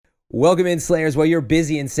Welcome in, Slayers. While you're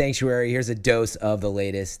busy in Sanctuary, here's a dose of the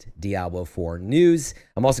latest Diablo 4 news.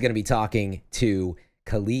 I'm also going to be talking to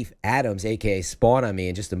Kahlief Adams, a.k.a. Spawn on Me,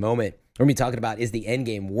 in just a moment. We're going to be talking about, is the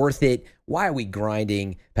endgame worth it? Why are we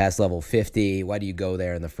grinding past level 50? Why do you go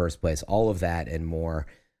there in the first place? All of that and more.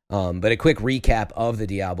 But a quick recap of the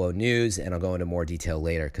Diablo news, and I'll go into more detail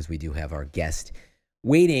later because we do have our guest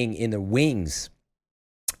waiting in the wings.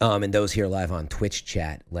 And those here live on Twitch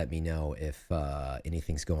chat, let me know if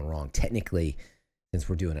anything's going wrong technically, since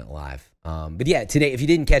we're doing it live. But yeah, today, if you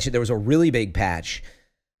didn't catch it, there was a really big patch.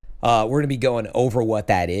 We're going to be going over what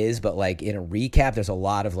that is, but like in a recap, there's a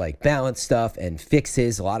lot of like balance stuff and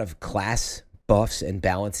fixes, a lot of class buffs and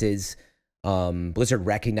balances. Blizzard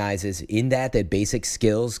recognizes in that basic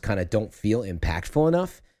skills kind of don't feel impactful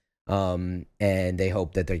enough. And they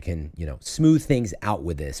hope that they can, smooth things out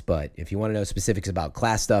with this. But if you want to know specifics about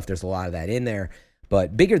class stuff, there's a lot of that in there.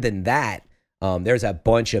 But bigger than that, there's a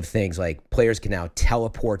bunch of things like players can now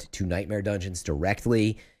teleport to nightmare dungeons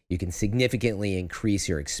directly. You can significantly increase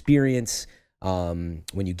your experience when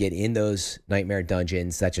you get in those nightmare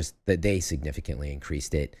dungeons. That's just that they significantly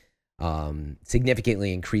increased it.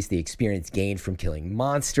 Significantly increased the experience gained from killing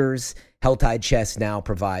monsters. Helltide chests now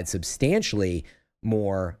provide substantially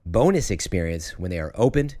more bonus experience when they are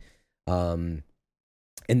opened. And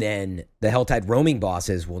then the Helltide roaming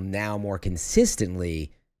bosses will now more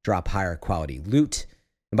consistently drop higher quality loot.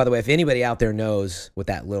 And by the way, if anybody out there knows what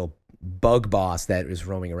that little bug boss that is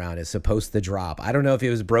roaming around is supposed to drop, I don't know if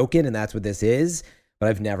it was broken and that's what this is, but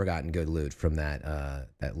I've never gotten good loot from that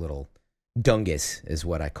little dungus is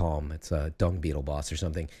what I call him. It's a dung beetle boss or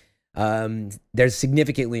something. There's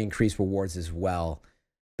significantly increased rewards as well.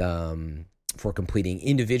 For completing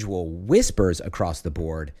individual whispers across the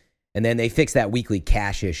board. And then they fixed that weekly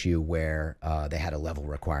cash issue where they had a level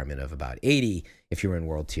requirement of about 80 if you're in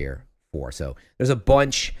World Tier 4. So there's a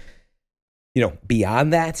bunch,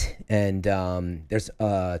 beyond that. And there's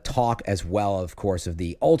talk as well, of course, of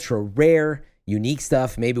the ultra rare unique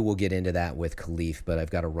stuff. Maybe we'll get into that with Kahlief, but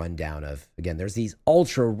I've got a rundown of, again, there's these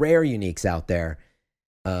ultra rare uniques out there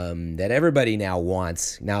that everybody now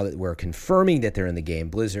wants. Now that we're confirming that they're in the game,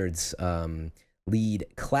 Blizzard's lead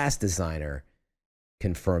class designer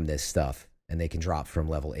confirmed this stuff, and they can drop from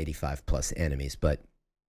level 85 plus enemies. But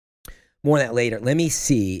more on that later. Let me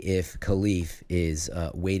see if Kahlief is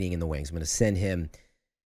waiting in the wings. I'm going to send him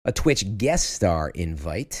a Twitch guest star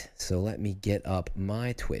invite. So let me get up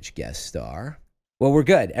my Twitch guest star. Well, we're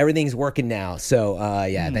good. Everything's working now. So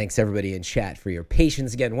thanks everybody in chat for your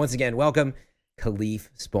patience again. Once again, welcome. Kahlief,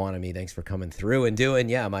 Spawn on Me. Thanks for coming through and doing,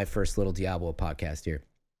 my first little Diablo podcast here.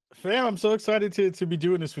 Fam, I'm so excited to be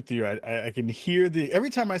doing this with you. I can hear every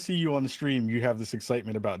time I see you on the stream, you have this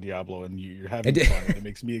excitement about Diablo and you're having fun. And it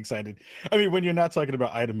makes me excited. I mean, when you're not talking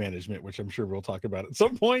about item management, which I'm sure we'll talk about at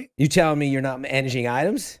some point. You telling me you're not managing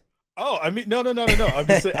items? Oh, I mean, no. I'm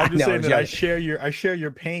just saying that I share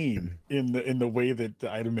your pain in the way that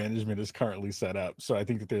the item management is currently set up. So I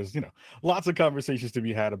think that there's lots of conversations to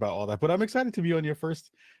be had about all that. But I'm excited to be on your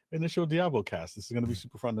first initial Diablo cast. This is going to be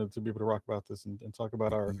super fun to be able to rock about this and talk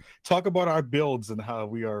about our builds and how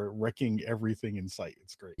we are wrecking everything in sight.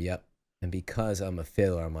 It's great. Yep. And because I'm a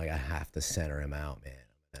fiddler, I'm like, I have to center him out,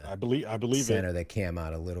 man. I believe center the cam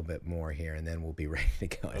out a little bit more here, and then we'll be ready to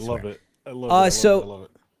go. I love it. I love it.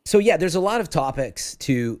 So yeah, there's a lot of topics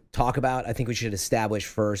to talk about. I think we should establish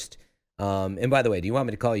first. And by the way, do you want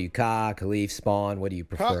me to call you Kahlief, Spawn? What do you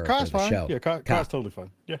prefer for the show? Yeah, Ka's totally fine.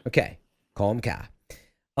 Yeah. Okay, call him Ka.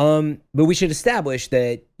 But we should establish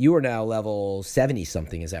that you are now level 70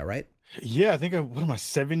 something. Is that right? Yeah, I think what am I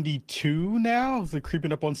 72 now? So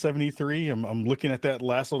creeping up on 73. I'm looking at that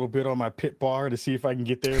last little bit on my pit bar to see if I can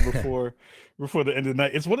get there before the end of the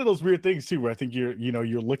night. It's one of those weird things too, where I think you're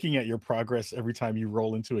looking at your progress every time you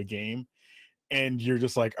roll into a game, and you're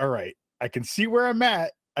just like, all right, I can see where I'm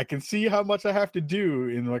at. I can see how much I have to do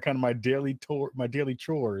in my daily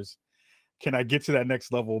chores. Can I get to that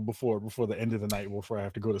next level before the end of the night, before I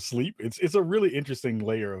have to go to sleep? It's a really interesting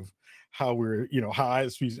layer of how we're, how I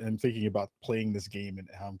am thinking about playing this game and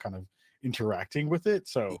how I'm kind of interacting with it.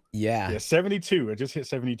 So yeah, 72. I just hit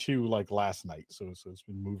 72 like last night. So it's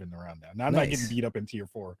been moving around now. Now I'm not getting beat up in tier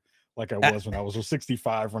 4 like I was when I was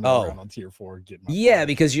 65 running around on tier 4 getting my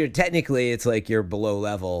because you're technically, it's like you're below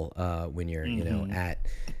level when you're at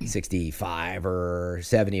 65 or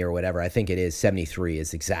 70 or whatever. I think it is 73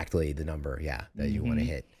 is exactly the number that you want to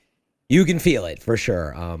hit. You can feel it for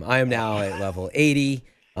sure. I am now at level 80,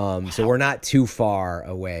 so we're not too far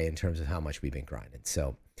away in terms of how much we've been grinding.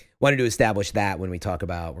 So wanted to establish that when we're going to talk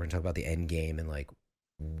about the end game and like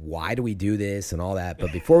why do we do this and all that.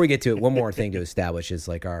 But before we get to it, one more thing to establish is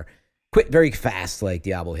like our quick, very fast, like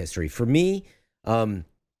Diablo history. For me,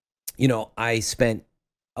 I spent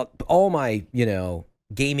all my,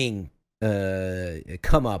 gaming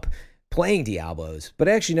come up playing Diablos, but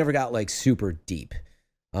I actually never got like super deep.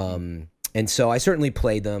 And so I certainly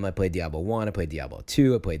played them. I played Diablo 1, I played Diablo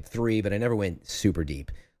 2, I played 3, but I never went super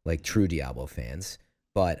deep like true Diablo fans.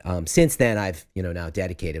 But since then, I've now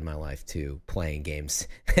dedicated my life to playing games,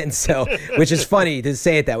 and so, which is funny to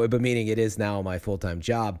say it that way, but meaning it is now my full-time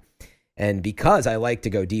job, and because I like to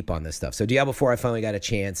go deep on this stuff. So Diablo 4, I finally got a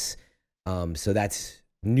chance. So that's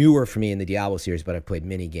newer for me in the Diablo series, but I've played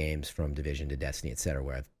many games from Division to Destiny, etc.,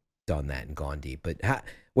 where I've done that and gone deep. But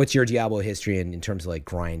what's your Diablo history in terms of like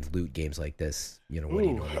grind loot games like this? What do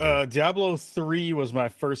you normally do? Diablo 3 was my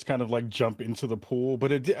first kind of like jump into the pool,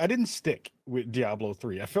 but I didn't stick with Diablo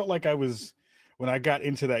 3. I felt like when I got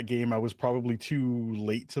into that game, I was probably too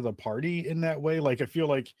late to the party in that way. Like, I feel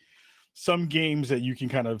like some games that you can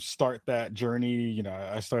kind of start that journey,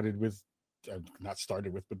 I started with, not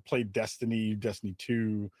started with, but played Destiny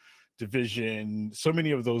 2, Division, so many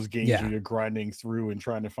of those games where you're grinding through and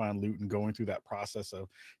trying to find loot and going through that process of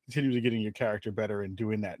continually getting your character better and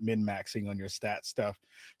doing that min-maxing on your stat stuff.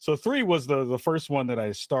 So 3 was the first one that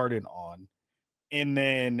I started on. And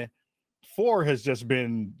then 4 has just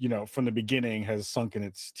been, from the beginning has sunken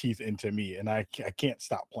its teeth into me, and I can't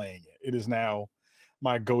stop playing it. It is now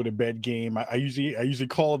my go to bed game. I usually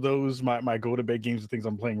call those my go to bed games, the things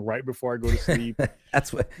I'm playing right before I go to sleep.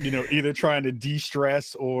 That's what either trying to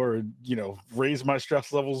de-stress or raise my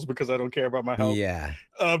stress levels because I don't care about my health. Yeah.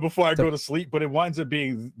 Before I go to sleep, but it winds up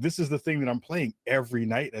being this is the thing that I'm playing every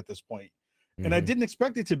night at this point. And I didn't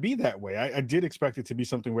expect it to be that way. I did expect it to be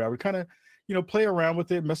something where I would kind of play around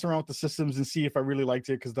with it, mess around with the systems, and see if I really liked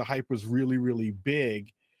it because the hype was really, really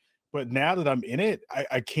big. But now that I'm in it,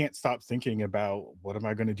 I can't stop thinking about what am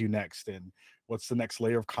I going to do next and what's the next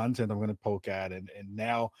layer of content I'm going to poke at. And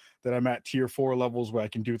now that I'm at tier 4 levels where I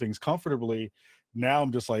can do things comfortably, now I'm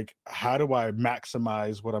just like, how do I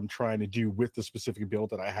maximize what I'm trying to do with the specific build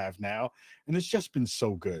that I have now? And it's just been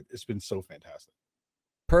so good. It's been so fantastic.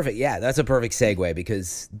 Perfect. Yeah, that's a perfect segue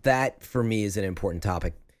because that for me is an important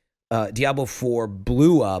topic. Diablo 4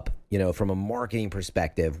 blew up, from a marketing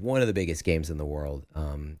perspective, one of the biggest games in the world.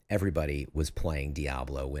 Everybody was playing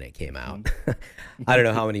Diablo when it came out. I don't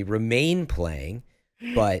know how many remain playing,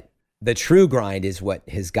 but the true grind is what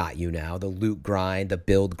has got you now. The loot grind, the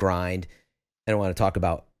build grind. I don't want to talk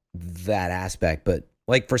about that aspect, but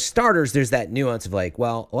like for starters, there's that nuance of like,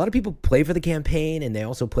 well, a lot of people play for the campaign and they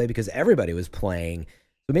also play because everybody was playing.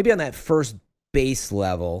 So maybe on that first base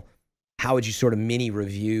level, how would you sort of mini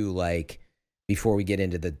review, like, before we get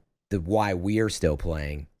into the why we're still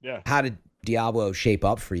playing? Yeah. How did Diablo shape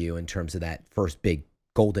up for you in terms of that first big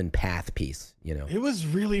golden path piece? It was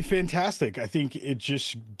really fantastic. I think it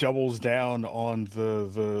just doubles down on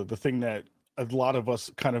the thing that a lot of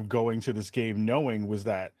us kind of going to this game knowing was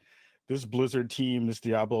that this Blizzard team, this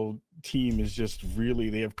Diablo team is just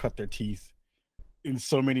really, they have cut their teeth in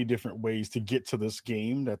so many different ways to get to this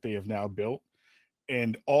game that they have now built.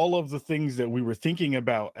 And all of the things that we were thinking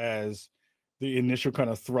about as the initial kind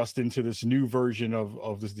of thrust into this new version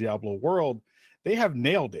of this Diablo world, they have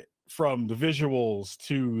nailed it, from the visuals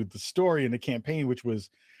to the story and the campaign, which was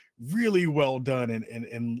really well done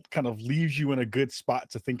and kind of leaves you in a good spot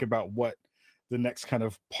to think about what the next kind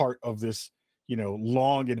of part of this,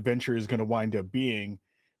 long adventure is going to wind up being.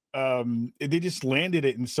 They just landed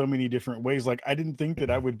it in so many different ways. Like, I didn't think that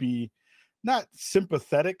I would be not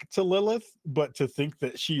sympathetic to Lilith, but to think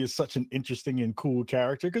that she is such an interesting and cool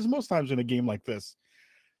character. Because most times in a game like this,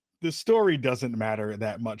 the story doesn't matter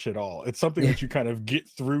that much at all. It's something that you kind of get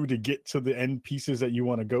through to get to the end pieces that you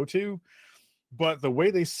want to go to. But the way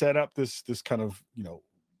they set up this kind of,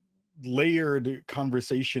 layered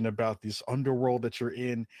conversation about this underworld that you're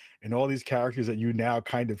in and all these characters that you now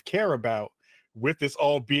kind of care about, with this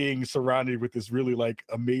all being surrounded with this really like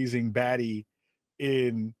amazing baddie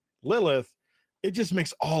in Lilith, it just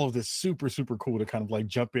makes all of this super, super cool to kind of like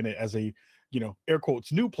jump in it as a, air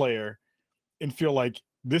quotes, new player and feel like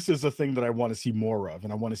this is a thing that I want to see more of.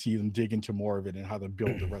 And I want to see them dig into more of it and how they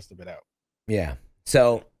build the rest of it out. Yeah.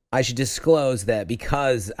 So I should disclose that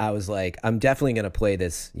because I was like, I'm definitely going to play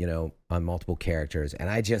this, on multiple characters. And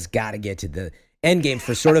I just got to get to the end game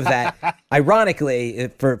for sort of that. Ironically,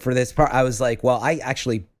 for this part, I was like, well, I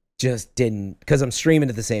actually just didn't, because I'm streaming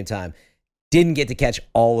at the same time, didn't get to catch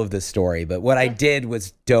all of the story. But what I did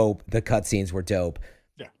was dope. The cutscenes were dope.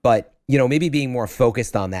 Yeah. But, maybe being more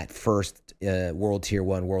focused on that first World Tier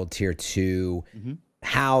 1, World Tier 2,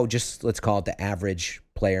 how just, let's call it, the average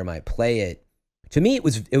player might play it. To me, it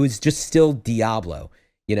was just still Diablo.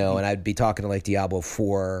 and I'd be talking to like Diablo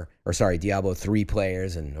 3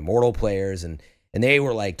 players and Immortal players, and they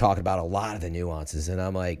were like talking about a lot of the nuances, and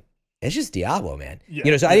I'm like, it's just Diablo, man.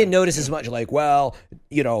 So I didn't notice as much like, well,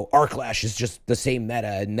 Arclash is just the same meta,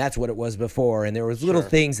 and that's what it was before. And there was little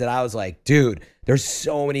things that I was like, dude, there's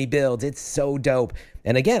so many builds. It's so dope.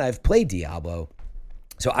 And again, I've played Diablo,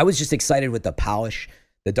 so I was just excited with the polish,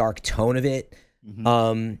 the dark tone of it.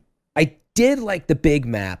 I did like the big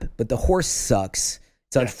map, but the horse sucks.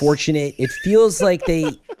 It's unfortunate. It feels like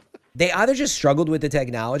they either just struggled with the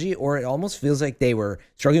technology, or it almost feels like they were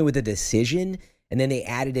struggling with the decision, and then they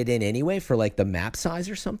added it in anyway for like the map size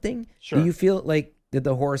or something. Sure. Do you feel like did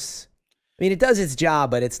the horse? I mean, it does its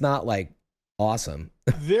job, but it's not like awesome.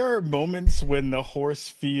 There are moments when the horse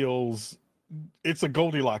feels it's a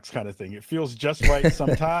Goldilocks kind of thing. It feels just right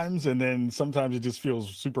sometimes, and then sometimes it just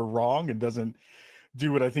feels super wrong and doesn't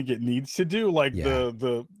do what I think it needs to do. Like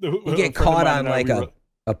the you get caught on like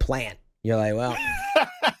a plant. You're like, well.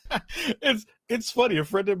 It's funny. A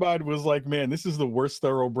friend of mine was like, "Man, this is the worst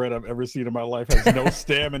thoroughbred I've ever seen in my life. Has no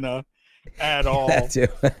stamina at all." That's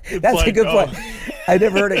like, a good point. I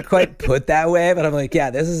never heard it quite put that way, but I'm like, yeah,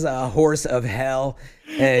 this is a horse of hell,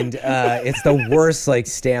 and it's the worst like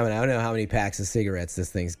stamina. I don't know how many packs of cigarettes this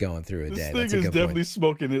thing's going through a day. This thing is definitely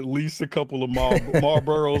smoking at least a couple of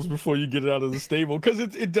Marlboros before you get it out of the stable, because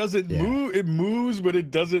it doesn't move. It moves, but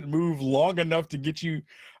it doesn't move long enough to get you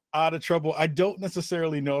out of trouble. I don't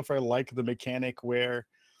necessarily know if I like the mechanic where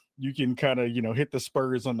you can kind of hit the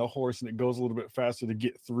spurs on the horse and it goes a little bit faster to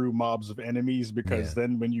get through mobs of enemies, because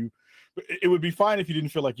then it would be fine if you didn't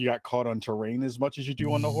feel like you got caught on terrain as much as you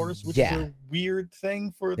do on the horse, which is a weird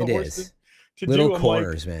thing for the horse to little do.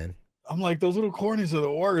 Corners, man. I'm like, those little corners are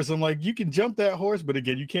the worst. I'm like, you can jump that horse, but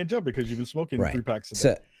again, you can't jump because you've been smoking 3 packs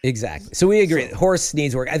a day. Exactly. So we agree. Horse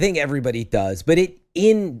needs work. I think everybody does, but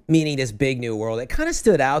in meaning this big new world, it kind of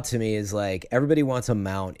stood out to me as like everybody wants a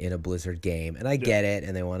mount in a Blizzard game, and I get it,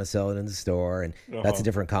 and they want to sell it in the store, and that's a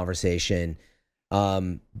different conversation.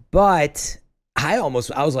 But I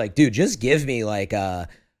was like, dude, just give me like a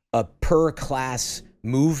per class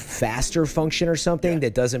move faster function or something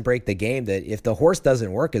that doesn't break the game. That if the horse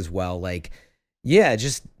doesn't work as well, like,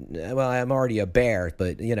 I'm already a bear,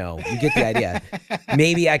 but you get the idea.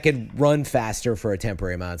 Maybe I could run faster for a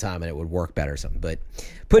temporary amount of time and it would work better or something. But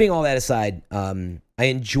putting all that aside, I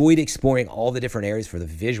enjoyed exploring all the different areas for the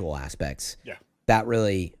visual aspects. Yeah. That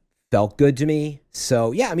really felt good to me.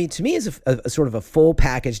 So yeah, I mean, to me, as a sort of a full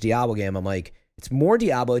package Diablo game, I'm like, it's more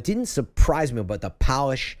Diablo. It didn't surprise me, but the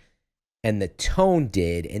polish and the tone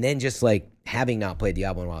did. And then just like having not played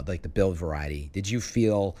Diablo in a while, like the build variety, did you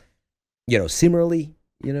feel, similarly,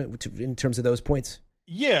 in terms of those points?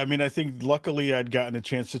 Yeah, I mean, I think luckily I'd gotten a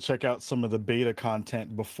chance to check out some of the beta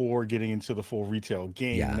content before getting into the full retail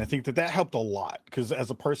game. Yeah. And I think that helped a lot, because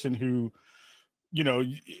as a person who,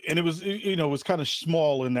 and it was kind of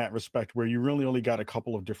small in that respect, where you really only got a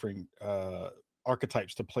couple of different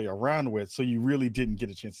archetypes to play around with. So you really didn't get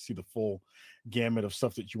a chance to see the full gamut of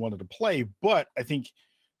stuff that you wanted to play. But I think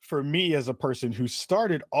for me, as a person who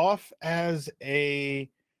started off as a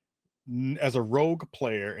rogue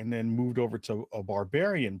player and then moved over to a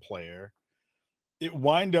barbarian player, it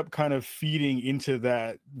wind up kind of feeding into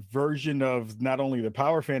that version of not only the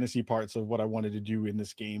power fantasy parts of what I wanted to do in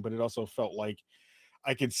this game, but it also felt like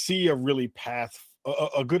I could see a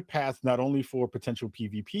good path, not only for potential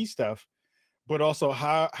PvP stuff, but also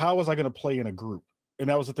how was I going to play in a group? And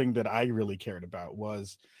that was the thing that I really cared about,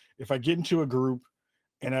 was if I get into a group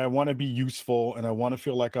and I want to be useful and I want to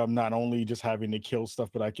feel like I'm not only just having to kill stuff,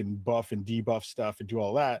 but I can buff and debuff stuff and do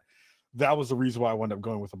all that. That was the reason why I wound up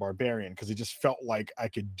going with a barbarian, because it just felt like I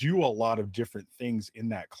could do a lot of different things in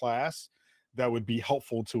that class that would be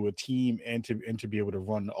helpful to a team and to be able to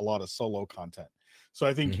run a lot of solo content. So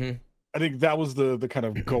I think that was the kind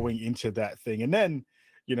of going into that thing. And then,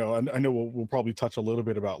 I know we'll probably touch a little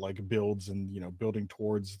bit about like builds and, building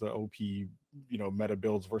towards the OP, meta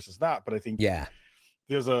builds versus not. But I think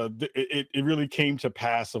it really came to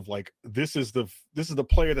pass of like, this is the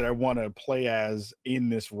player that I want to play as in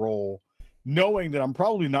this role, knowing that I'm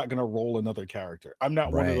probably not going to roll another character. I'm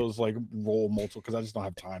not one of those like roll multiple, because I just don't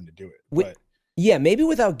have time to do it. But yeah, maybe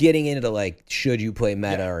without getting into like, should you play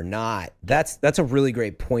meta or not? That's a really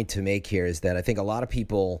great point to make here, is that I think a lot of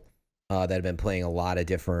people that have been playing a lot of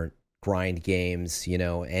different grind games,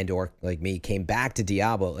 and or like me, came back to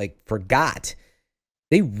Diablo, like forgot.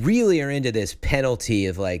 They really are into this penalty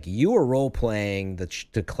of like, you are role playing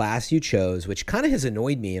the class you chose, which kind of has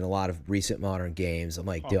annoyed me in a lot of recent modern games. I'm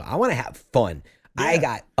like, dude, I want to have fun. Yeah. I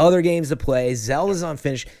got other games to play. Zelda's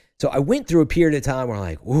unfinished. So I went through a period of time where I'm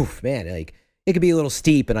like, oof, man, like, it could be a little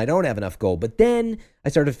steep and I don't have enough gold. But then I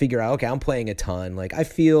started to figure out, okay, I'm playing a ton. Like I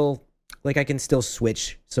feel like I can still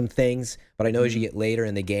switch some things, but I know as you get later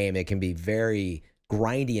in the game, it can be very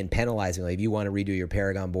grindy and penalizing. Like if you want to redo your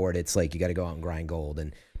Paragon board, it's like you got to go out and grind gold.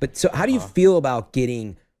 But so how do you feel about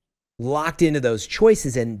getting locked into those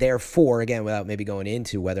choices? And therefore, again, without maybe going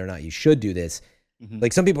into whether or not you should do this,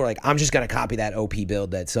 like some people are like, I'm just going to copy that OP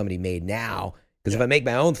build that somebody made now. Because if I make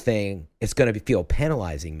my own thing, it's going to feel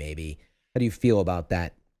penalizing maybe. How do you feel about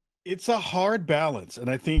that? It's a hard balance. And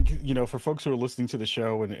I think, for folks who are listening to the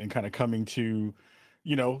show and kind of coming to,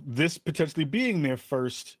 this potentially being their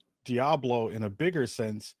first Diablo in a bigger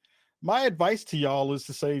sense, my advice to y'all is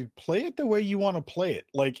to say, play it the way you want to play it.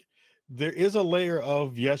 Like, there is a layer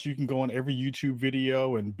of, yes, you can go on every YouTube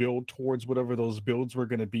video and build towards whatever those builds were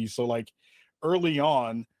going to be. So, like, early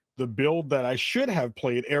on, the build that I should have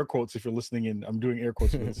played, air quotes if you're listening in, I'm doing air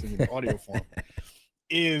quotes if you're listening in audio form,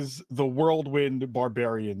 is the whirlwind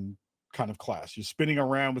barbarian kind of class. You're spinning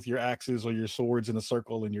around with your axes or your swords in a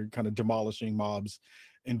circle and you're kind of demolishing mobs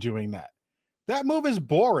and doing that. That move is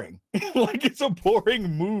boring. Like, it's a boring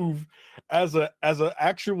move as a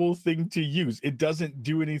actual thing to use. It doesn't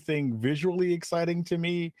do anything visually exciting to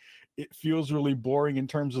me. It feels really boring in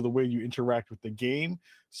terms of the way you interact with the game.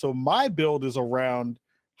 So my build is around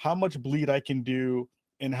how much bleed I can do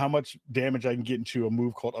and how much damage I can get into a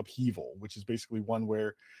move called Upheaval, which is basically one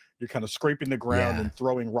where you're kind of scraping the ground and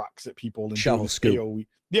throwing rocks at people and shovel scoop. AOE.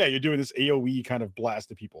 Yeah, you're doing this AOE kind of blast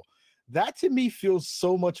at people. That to me feels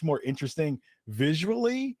so much more interesting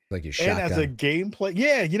visually, like your and shotgun. as a gameplay.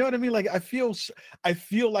 Yeah, you know what I mean? Like I feel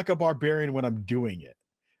like a barbarian when I'm doing it.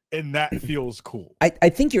 And that feels cool. I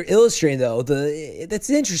think you're illustrating, though, that's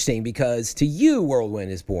interesting because to you,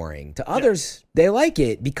 Whirlwind is boring. To others, they like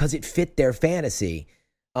it because it fit their fantasy.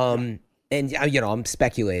 And, I'm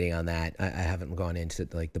speculating on that. I haven't gone into,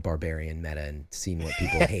 like, the barbarian meta and seen what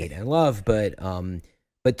people hate and love. But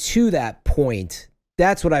to that point,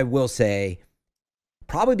 that's what I will say.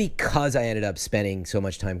 Probably because I ended up spending so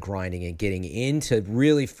much time grinding and getting into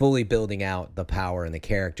really fully building out the power and the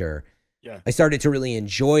character. Yeah. I started to really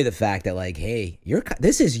enjoy the fact that, like, hey,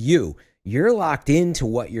 this is you. You're locked into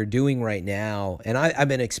what you're doing right now. And I've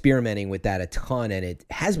been experimenting with that a ton, and it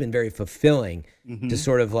has been very fulfilling to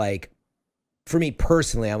sort of, like, for me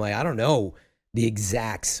personally, I'm like, I don't know the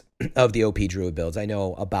exacts of the OP Druid builds. I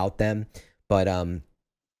know about them, but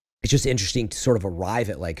it's just interesting to sort of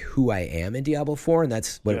arrive at, like, who I am in Diablo 4, and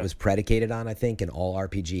that's what it was predicated on, I think, and all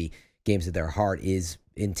RPG games at their heart is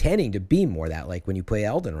intending to be more that. Like when you play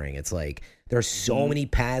Elden Ring, it's like there are so many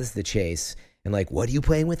paths to chase, and like what are you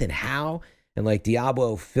playing with and how, and like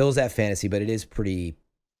Diablo fills that fantasy, but it is pretty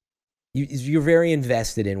you're very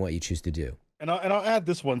invested in what you choose to do. And I'll add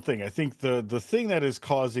this one thing. I think the thing that is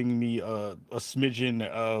causing me a smidgen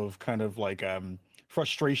of kind of like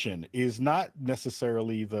frustration is not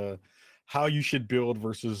necessarily the how you should build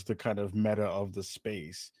versus the kind of meta of the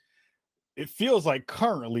space. It feels like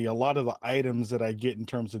currently a lot of the items that I get in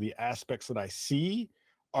terms of the aspects that I see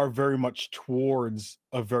are very much towards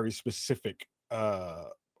a very specific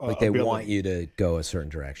like they ability. want you to go a certain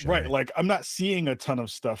direction. Right. Like I'm not seeing a ton of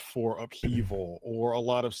stuff for Upheaval or a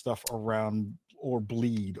lot of stuff around or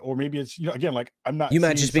bleed, or maybe it's, again, like I'm not, you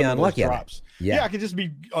might just be unlucky drops. Yeah, I could just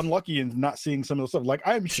be unlucky and not seeing some of the stuff. Like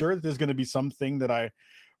I'm sure that there's going to be something that I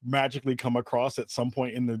magically come across at some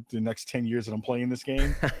point in the next 10 years that I'm playing this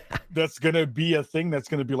game that's going to be a thing that's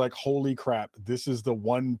going to be like, holy crap, this is the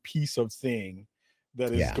one piece of thing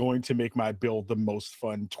that is going to make my build the most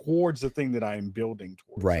fun towards the thing that I'm building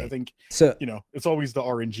towards. Right. I think, so it's always the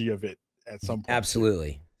RNG of it at some point.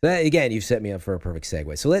 Absolutely. That, again, you've set me up for a perfect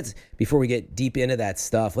segue. So before we get deep into that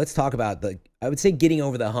stuff, let's talk about I would say getting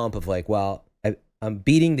over the hump of like, well, I'm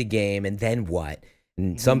beating the game and then what?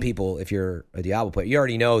 And some people, if you're a Diablo player, you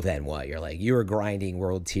already know then what. You're like, you were grinding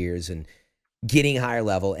world tiers and getting higher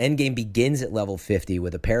level. Endgame begins at level 50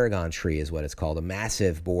 with a Paragon tree is what it's called, a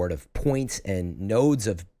massive board of points and nodes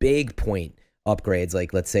of big point upgrades.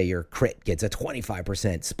 Like, let's say your crit gets a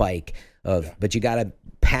 25% spike but you got to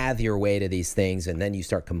path your way to these things, and then you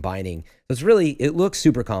start combining. So it looks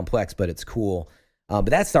super complex, but it's cool. But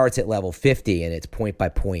that starts at level 50, and it's point by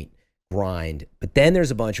point grind. But then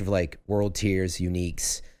there's a bunch of like world tiers,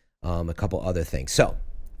 uniques, a couple other things. So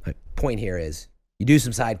my point here is you do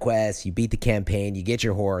some side quests, you beat the campaign, you get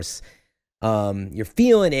your horse, you're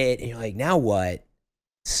feeling it, and you're like, now what?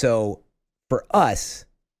 So for us,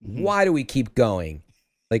 why do we keep going?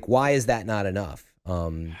 Like, why is that not enough?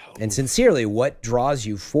 And sincerely, what draws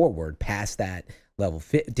you forward past that level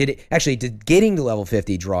 50? Did getting to level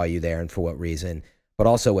 50 draw you there, and for what reason? But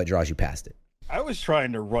also what draws you past it? I was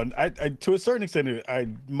trying to run. I to a certain extent, I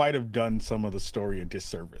might have done some of the story a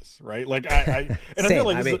disservice, right? Like and I feel Same.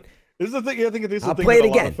 like I mean, this is the thing. I think this is the I'll thing play that it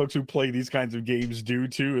a lot of again. folks who play these kinds of games do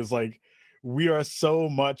too. Is like we are so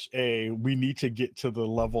much we need to get to the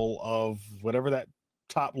level of whatever that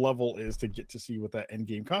top level is to get to see what that end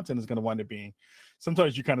game content is going to wind up being.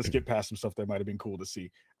 Sometimes you kind of skip past some stuff that might have been cool to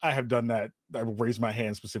see. I have done that. I raised my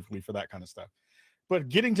hand specifically for that kind of stuff. But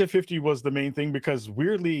getting to 50 was the main thing because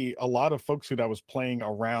weirdly, a lot of folks that I was playing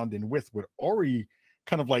around and with were already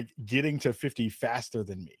kind of like getting to 50 faster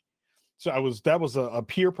than me. So that was a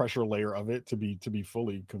peer pressure layer of it to be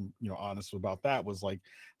fully honest about that was like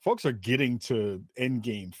folks are getting to end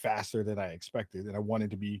game faster than I expected. And I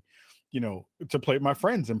wanted to be, to play with my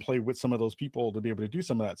friends and play with some of those people to be able to do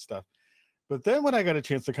some of that stuff. But then when I got a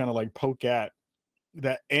chance to kind of like poke at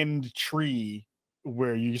that end tree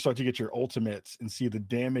where you start to get your ultimates and see the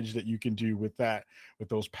damage that you can do with that, with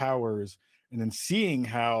those powers, and then seeing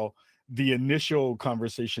how the initial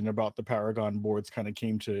conversation about the Paragon boards kind of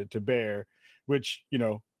came to bear, which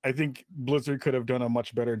I think Blizzard could have done a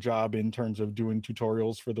much better job in terms of doing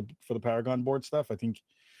tutorials for the Paragon board stuff. I think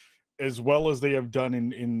as well as they have done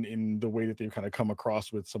in the way that they've kind of come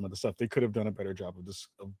across with some of the stuff, they could have done a better job of this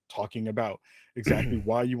of talking about exactly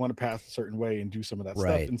why you want to path a certain way and do some of that stuff.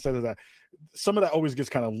 Right. Instead of that, some of that always gets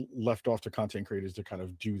kind of left off to content creators to kind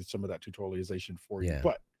of do some of that tutorialization for you. Yeah.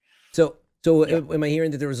 But So yeah, am I hearing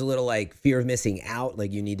that there was a little like fear of missing out?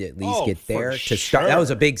 Like you need to at least oh get for there to start. That was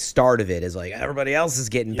a sure, big start of it. Is like everybody else is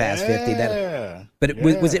getting past 50. Then, yeah, but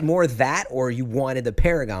was it yeah. more that, or you wanted the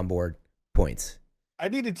Paragon board points? I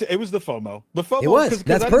needed to. It was the FOMO. The It FOMO was. because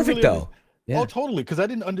That's I didn't perfect really though. Oh, Yeah. totally. Because I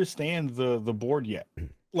didn't understand the board yet.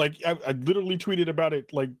 Like I literally tweeted about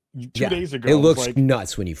it like 2 days It ago. I was looks like,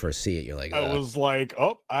 nuts when you first see it. You're like, oh,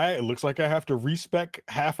 it looks like I have to respec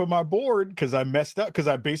half of my board because I messed up because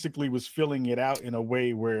I basically was filling it out in a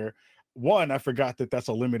way where one, I forgot that that's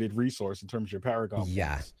a limited resource in terms of your Paragon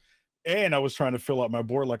yeah, points. And I was trying to fill out my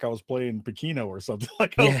board like I was playing Pekino or something.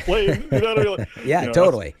 Like I was yeah, playing, you know what I mean? Like, yeah, that's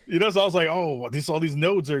totally. so I was like, oh, all these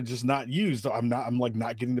nodes are just not used. I'm like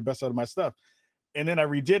not getting the best out of my stuff. And then I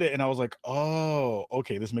redid it and I was like, oh,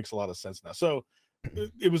 okay, this makes a lot of sense now. So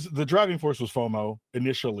it was the driving force was FOMO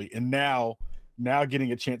initially, and now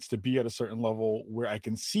getting a chance to be at a certain level where I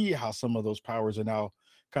can see how some of those powers are now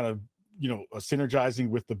kind of synergizing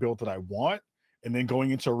with the build that I want, and then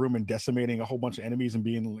going into a room and decimating a whole bunch of enemies and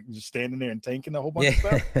being just standing there and tanking a whole bunch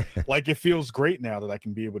Yeah, of stuff. Like it feels great now that I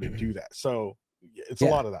can be able to do that. So it's a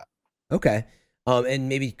yeah. lot of that. Okay. And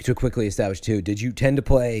maybe to quickly establish too, did you tend to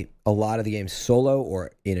play a lot of the games solo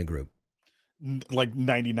or in a group? Like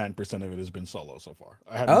 99% of it has been solo so far.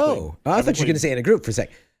 I thought you were going to say in a group for a sec.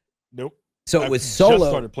 Nope. So it I've was just solo,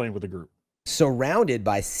 started playing with a group. surrounded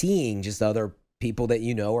by seeing just other people that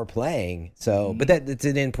you know are playing. So, but Mhm. that's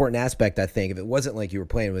an important aspect, I think. If it wasn't like you were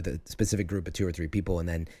playing with a specific group of two or three people, and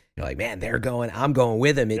then you're like, man, they're going, I'm going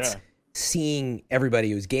with them. It's Yeah. seeing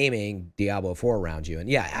everybody who's gaming Diablo 4 around you. And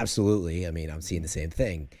yeah, absolutely. I mean, I'm seeing the same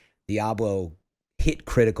thing. Diablo hit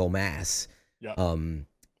critical mass. Yeah.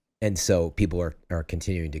 And so people are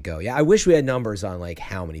continuing to go. Yeah, I wish we had numbers on like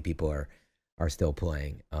how many people are still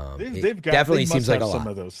playing. It definitely They seems must like have a some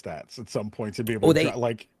lot. of those stats at some point to be Oh, able to they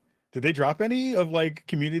like did they drop any of like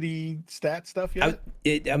community stat stuff I,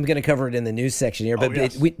 yet? I'm going to cover it in the news section here, Oh but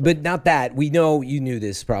yes. but not that. We know you knew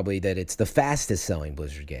this probably that it's the fastest selling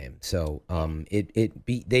Blizzard game. So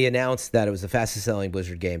they announced that it was the fastest selling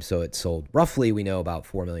Blizzard game. So it sold roughly, we know, about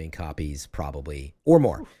 4 million copies, probably or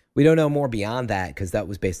more. We don't know more beyond that because that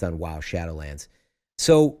was based on WoW Shadowlands.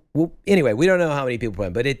 So anyway, we don't know how many people play,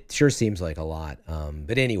 but it sure seems like a lot.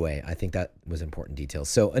 But anyway, I think that was important details.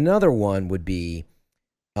 So another one would be.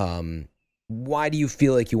 Why do you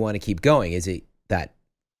feel like you want to keep going? Is it that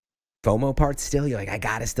FOMO part still? You're like, I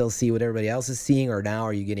gotta still see what everybody else is seeing, or now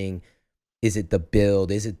are you getting? Is it the build?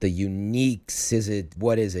 Is it the uniques?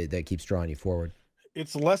 What is it that keeps drawing you forward?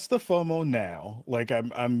 It's less the FOMO now. Like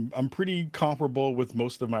I'm pretty comparable with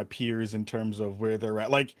most of my peers in terms of where they're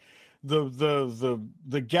at. Like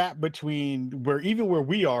the gap between where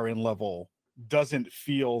we are in level doesn't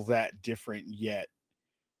feel that different yet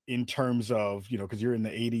in terms of because you're in the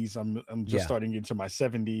 80s. I'm just Yeah, starting into my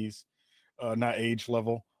 70s, not age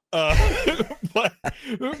level. But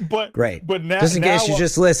but great. but Just in case now you're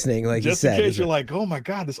just listening, like you just in said, case you're like, oh my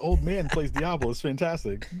god, this old man plays Diablo. It's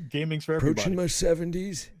fantastic. Gaming's for approaching everybody. my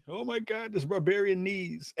 70s. Oh my god, this barbarian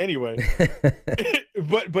knees. Anyway,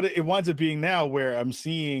 but it winds up being now where I'm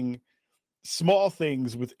seeing small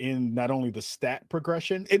things within not only the stat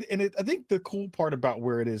progression, I think the cool part about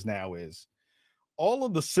where it is now is all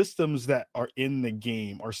of the systems that are in the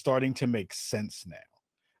game are starting to make sense now.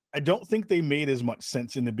 I don't think they made as much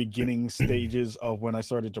sense in the beginning stages of when I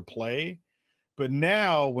started to play. But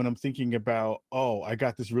now when I'm thinking about, oh, I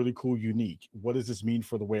got this really cool unique. What does this mean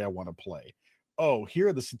for the way I want to play? Oh, here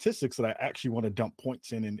are the statistics that I actually want to dump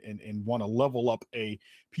points in and want to level up a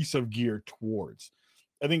piece of gear towards.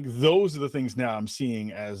 I think those are the things now I'm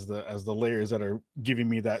seeing as the layers that are giving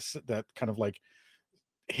me that kind of like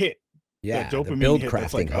hit, that Yeah, the dopamine build hit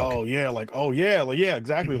that's crafting like, hook. oh yeah, like yeah,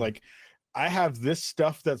 exactly. Like I have this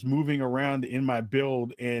stuff that's moving around in my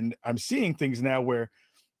build, and I'm seeing things now where,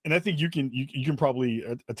 and I think you can probably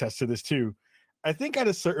attest to this too. I think at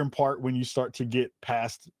a certain part when you start to get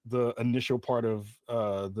past the initial part of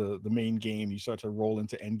the main game, you start to roll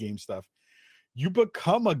into end game stuff. You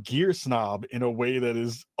become a gear snob in a way that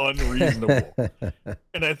is unreasonable.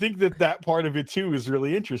 And I think that part of it too is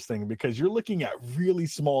really interesting because you're looking at really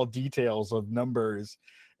small details of numbers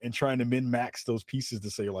and trying to min max those pieces to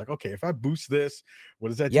say like, okay, if I boost this, what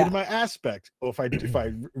does that do to Yeah. my aspect? Or if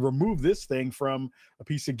I remove this thing from a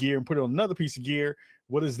piece of gear and put it on another piece of gear,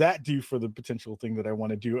 what does that do for the potential thing that I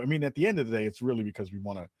want to do? I mean, at the end of the day, it's really because we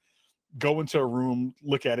want to go into a room,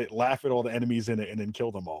 look at it, laugh at all the enemies in it, and then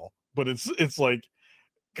kill them all. But it's like,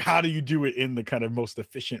 how do you do it in the kind of most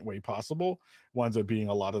efficient way possible? Winds up being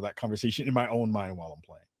a lot of that conversation in my own mind while I'm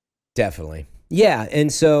playing. Definitely. Yeah.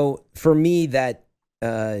 And so for me, that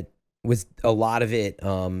was a lot of it,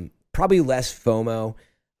 probably less FOMO,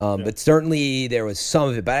 Yeah. but certainly there was some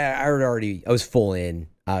of it. But I was full in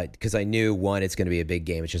because I knew, one, it's going to be a big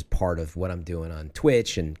game. It's just part of what I'm doing on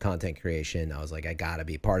Twitch and content creation. I was like, I got to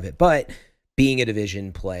be part of it. But being a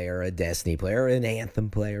Division player, a Destiny player, an Anthem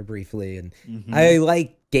player briefly, and I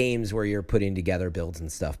like games where you're putting together builds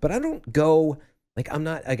and stuff, but I don't go. Like, I'm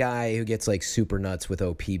not a guy who gets like super nuts with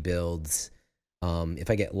OP builds. If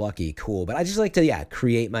I get lucky, cool. But I just like to,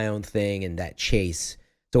 create my own thing and that chase.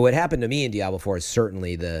 So what happened to me in Diablo 4 is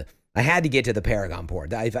certainly I had to get to the Paragon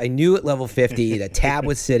board. I knew at level 50, that tab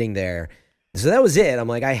was sitting there. So that was it. I'm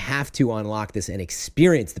like, I have to unlock this and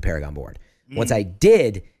experience the Paragon board. Once I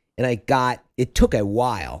did, and it took a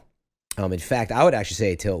while. In fact, I would actually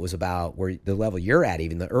say till it was about where the level you're at,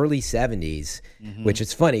 even the early 70s, which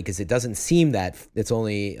is funny because it doesn't seem that it's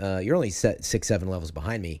only you're only 6-7 levels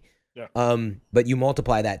behind me. Yeah. But you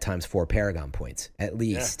multiply that times 4 Paragon points at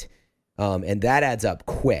least, and that adds up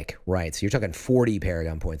quick, right? So you're talking 40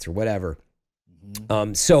 Paragon points or whatever.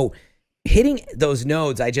 So hitting those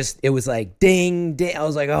nodes, it was like ding, ding. I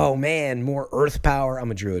was like, oh man, more Earth power.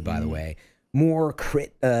 I'm a druid, by the way. More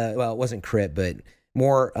crit. Well, it wasn't crit, but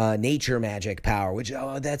more nature magic power, which,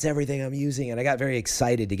 that's everything I'm using. And I got very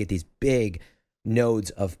excited to get these big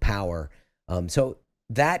nodes of power. So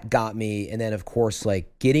that got me. And then, of course,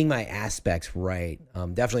 like getting my aspects right.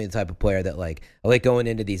 Definitely the type of player that I like going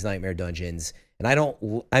into these nightmare dungeons. And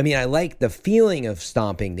I like the feeling of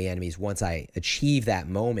stomping the enemies once I achieve that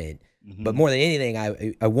moment. But more than anything,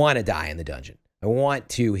 I want to die in the dungeon. I want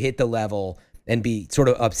to hit the level and be sort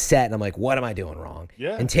of upset. And I'm like, what am I doing wrong?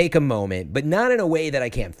 Yeah. And take a moment, but not in a way that I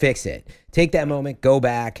can't fix it. Take that moment, go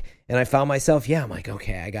back. And I found myself, I'm like,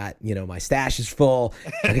 okay, I got, my stash is full.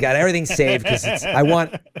 I got everything saved because I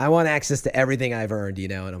want access to everything I've earned,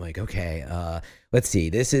 And I'm like, okay, let's see.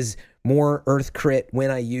 This is more Earth crit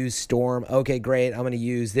when I use Storm. Okay, great. I'm going to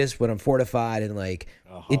use this when I'm fortified. And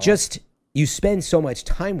it just, you spend so much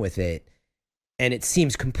time with it. And it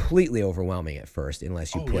seems completely overwhelming at first,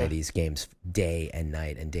 unless you play these games day and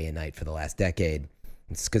night for the last decade.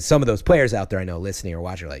 It's because some of those players out there I know listening or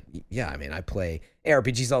watching are like, I play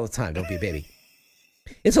ARPGs all the time. Don't be a baby.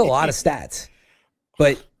 It's a lot of stats,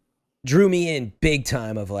 but drew me in big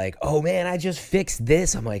time of like, oh man, I just fixed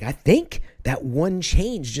this. I'm like, I think that one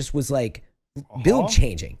change just was like build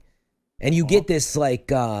changing. And you get this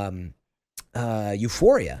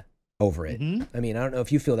euphoria over it. I mean, I don't know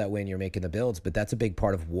if you feel that way when you're making the builds, but that's a big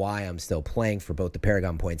part of why I'm still playing for both the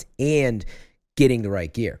Paragon points and getting the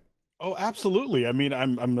right gear. Oh, absolutely. I mean,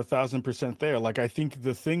 I'm 1,000% there. Like, I think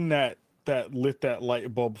the thing that lit that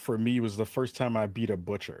light bulb for me was the first time I beat a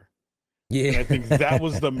butcher. Yeah, and I think that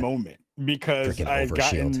was the moment because Freaking I had overshield.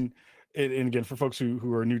 gotten it. And again, for folks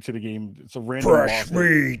who are new to the game, it's a random fresh boss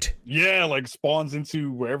meat. like spawns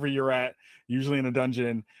into wherever you're at, usually in a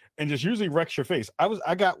dungeon, and just usually wrecks your face.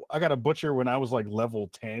 I got a butcher when I was like level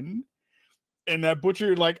 10. And that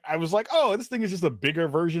butcher, I was like, oh, this thing is just a bigger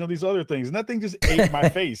version of these other things. And that thing just ate my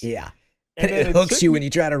face. Yeah. And it hooks you when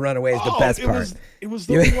you try to run away is the best part. It was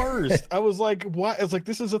the worst. I was like, what? It's like,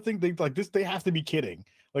 this is a thing. They have to be kidding.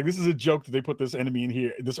 Like, this is a joke that they put this enemy in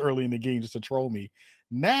here this early in the game just to troll me.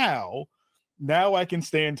 Now I can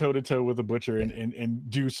stand toe to toe with a butcher and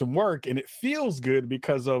do some work. And it feels good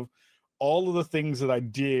because of all of the things that I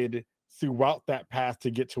did throughout that path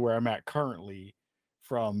to get to where I'm at currently,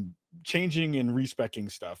 from changing and respecking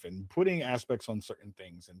stuff and putting aspects on certain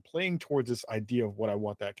things and playing towards this idea of what I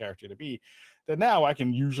want that character to be, that now I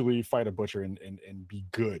can usually fight a butcher and be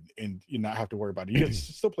good and you not have to worry about it. You can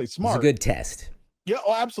still play smart. It's a good test. Yeah,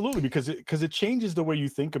 oh, absolutely, because it changes the way you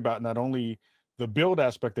think about not only the build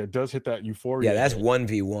aspect that does hit that euphoria. Yeah, that's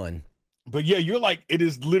 1v1. But yeah, you're like, it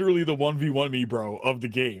is literally the 1v1 me, bro, of the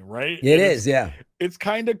game, right? It is, yeah. It's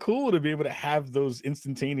kind of cool to be able to have those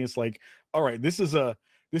instantaneous, like, all right, this is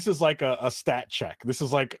like a stat check. This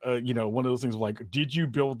is like one of those things like, did you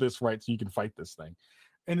build this right so you can fight this thing?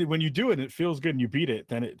 And when you do it, it feels good and you beat it,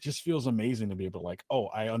 then it just feels amazing to be able to like, oh,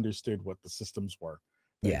 I understood what the systems were.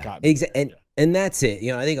 Yeah, exactly. And that's it.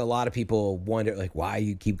 I think a lot of people wonder, like, why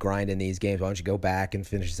you keep grinding these games. Why don't you go back and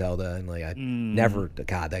finish Zelda? And like,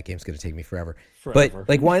 God, that game's going to take me forever. But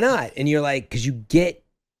like, why not? And you're like, because you get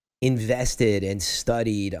invested and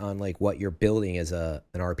studied on like what you're building as an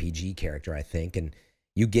RPG character, I think. And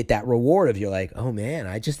you get that reward of you're like, oh man,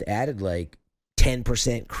 I just added like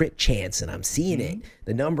 10% crit chance and I'm seeing it.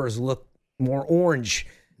 The numbers look more orange.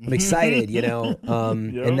 I'm excited,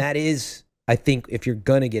 and that is, I think if you're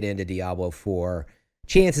going to get into Diablo 4,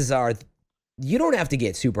 chances are you don't have to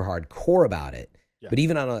get super hardcore about it. Yeah. But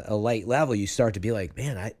even on a light level, you start to be like,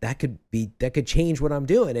 man, that could change what I'm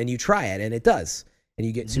doing. And you try it and it does. And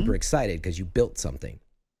you get super excited because you built something.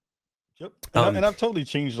 Yep. And I've totally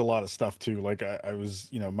changed a lot of stuff too. Like I was,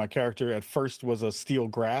 my character at first was a steel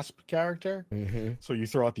grasp character. So you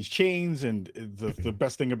throw out these chains, and the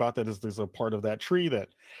best thing about that is there's a part of that tree that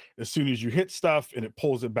as soon as you hit stuff and it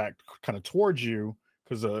pulls it back kind of towards you,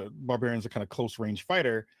 because barbarian's a kind of close range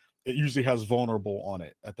fighter, it usually has vulnerable on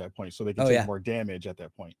it at that point. So they can take more damage at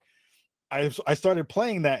that point. I started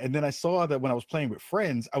playing that, and then I saw that when I was playing with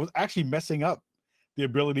friends, I was actually messing up the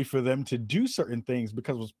ability for them to do certain things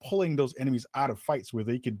because it was pulling those enemies out of fights where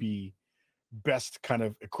they could be best kind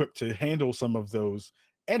of equipped to handle some of those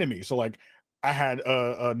enemies. So like I had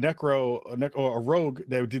a rogue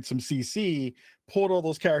that did some CC, pulled all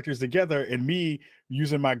those characters together, and me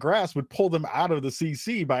using my grasp would pull them out of the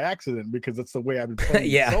CC by accident because that's the way I've been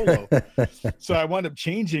playing solo. So I wound up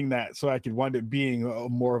changing that so I could wind up being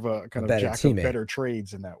more of a kind of jack of better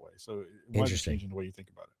trades in that way. So it winds up changing the way you think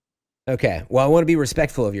about it. Okay. Well, I want to be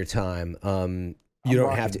respectful of your time. You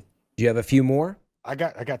don't have to. Do you have a few more? I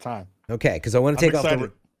got time. Okay, because I want to take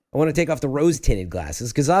off the rose tinted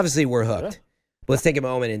glasses because obviously we're hooked. Yeah. Let's take a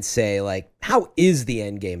moment and say, like, how is the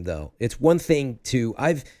end game though? It's one thing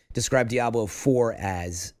I've described Diablo 4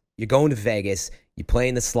 as you're going to Vegas, you're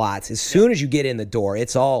playing the slots. As soon as you get in the door,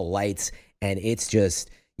 it's all lights and it's just,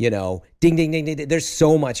 ding, ding, ding, ding. There's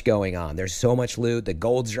so much going on. There's so much loot. The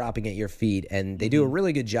gold's dropping at your feet. And they do a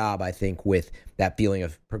really good job, I think, with that feeling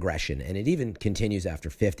of progression. And it even continues after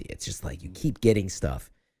 50. It's just like you keep getting stuff.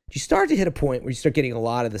 You start to hit a point where you start getting a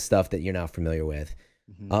lot of the stuff that you're not familiar with.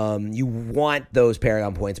 You want those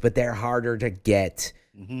Paragon points, but they're harder to get.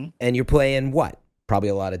 And you're playing what? Probably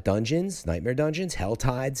a lot of dungeons, Nightmare dungeons, Hell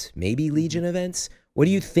Tides, maybe Legion events. What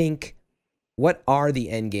do you think? What are the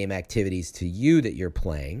endgame activities to you that you're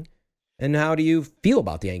playing? And how do you feel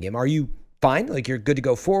about the endgame? Are you fine? Like you're good to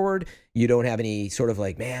go forward? You don't have any sort of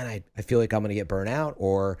like, man, I feel like I'm going to get burnt out,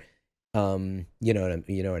 or you know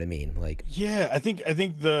what I mean? Like, yeah, I think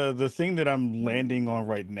the thing that I'm landing on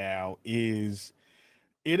right now is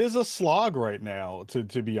it is a slog right now,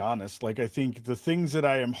 to be honest. Like, I think the things that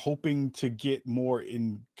I am hoping to get more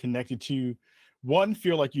connected to, one,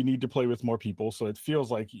 feel like you need to play with more people. So it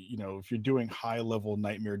feels like, if you're doing high level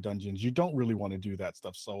nightmare dungeons, you don't really want to do that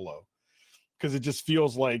stuff solo. Because it just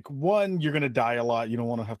feels like, one, you're going to die a lot. You don't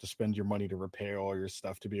want to have to spend your money to repair all your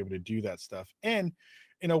stuff to be able to do that stuff. And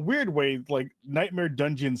in a weird way, like nightmare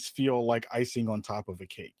dungeons feel like icing on top of a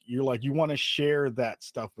cake. You're like, you want to share that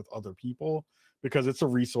stuff with other people because it's a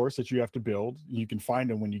resource that you have to build. You can find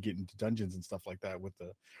them when you get into dungeons and stuff like that with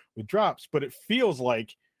drops. But it feels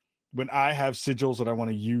like when I have sigils that I want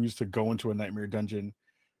to use to go into a nightmare dungeon,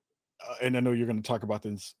 and I know you're going to talk about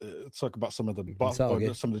this, talk about some of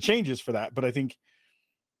the changes for that. But I think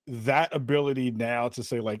that ability now to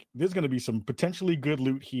say, like, there's going to be some potentially good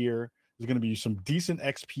loot here. There's going to be some decent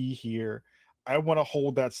XP here. I want to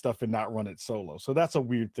hold that stuff and not run it solo. So that's a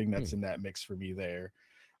weird thing that's in that mix for me there.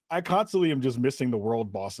 I constantly am just missing the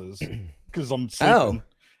world bosses because I'm sleeping. Oh,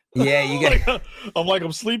 yeah, you get.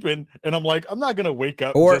 I'm sleeping, and I'm like, I'm not gonna wake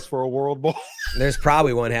up just for a world boss. There's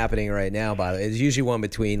probably one happening right now. By the way, there's usually one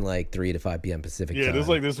between like 3 to 5 p.m. Pacific time.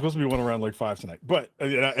 Yeah, there's supposed to be one around like 5 tonight, but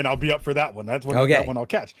and I'll be up for that one. That's that one I'll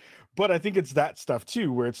catch. But I think it's that stuff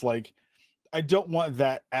too, where it's like, I don't want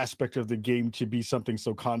that aspect of the game to be something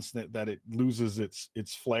so constant that it loses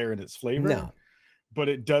its flair and its flavor. No. But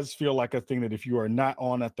it does feel like a thing that if you are not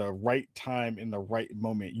on at the right time in the right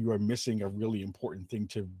moment, you are missing a really important thing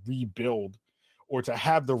to rebuild or to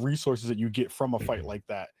have the resources that you get from a fight like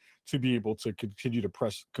that to be able to continue to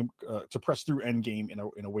press through Endgame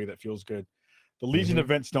in a way that feels good. The Legion Mm-hmm.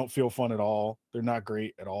 events don't feel fun at all. They're not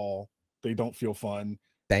great at all. They don't feel fun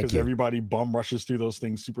Thank because you. everybody bum rushes through those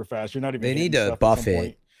things super fast. You're not even They need hitting to stuff at some buff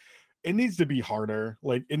point. it. It needs to be harder.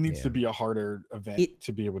 Like it needs Yeah. to be a harder event It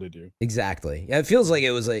to be able to do. exactly. Yeah, it feels like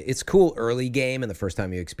it's cool early game, and the first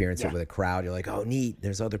time you experience it Yeah. with a crowd, you're like, oh, neat.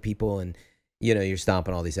 There's other people, and you're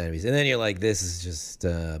stomping all these enemies, and then you're like, this is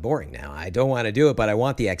just boring now. I don't want to do it, but I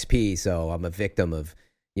want the XP, so I'm a victim of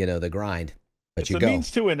the grind. But It's you a go,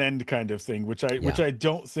 means to an end kind of thing, which yeah, I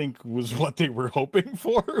don't think was what they were hoping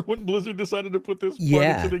for when Blizzard decided to put this part into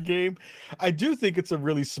yeah, the game. I do think it's a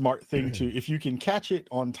really smart thing to, if you can catch it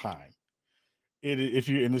on time. If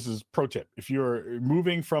you, and this is pro tip, if you're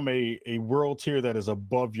moving from a world tier that is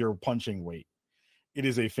above your punching weight, it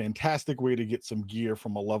is a fantastic way to get some gear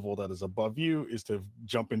from a level that is above you, is to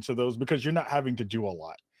jump into those because you're not having to do a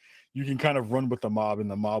lot. You can kind of run with the mob and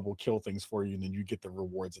the mob will kill things for you, and then you get the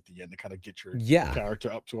rewards at the end to kind of get your yeah, character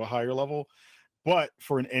up to a higher level. But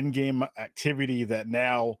for an end game activity that,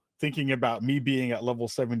 now thinking about me being at level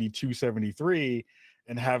 72, 73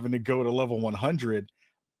 and having to go to level 100,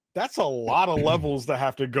 that's a lot of levels that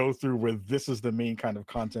have to go through with, this is the main kind of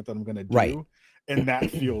content that I'm going to right, do. And that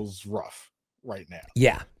feels rough right now.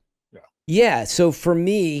 yeah, Yeah. yeah. So for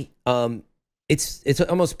me, it's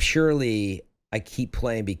almost purely I keep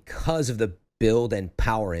playing because of the build and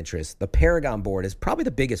power interest. The Paragon board is probably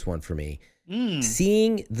the biggest one for me.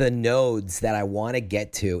 Seeing the nodes that I want to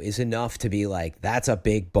get to is enough to be like, that's a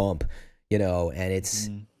big bump, and it's,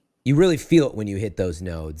 you really feel it when you hit those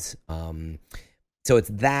nodes. So it's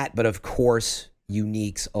that, but of course,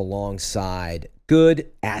 uniques alongside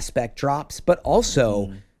good aspect drops, but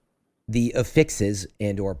also the affixes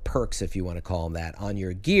and or perks, if you want to call them that, on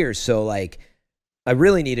your gear. So like, I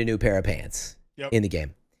really need a new pair of pants in the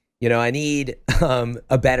game. I need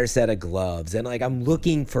a better set of gloves, and like I'm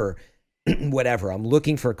looking for whatever. I'm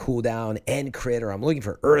looking for cooldown and crit, or I'm looking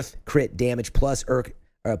for earth crit damage plus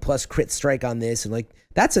plus crit strike on this, and like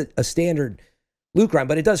that's a standard loot grind,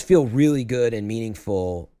 but it does feel really good and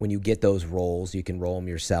meaningful when you get those rolls. You can roll them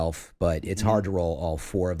yourself, but it's hard to roll all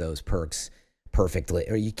 4 of those perks perfectly,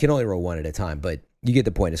 or you can only roll 1 at a time, but you get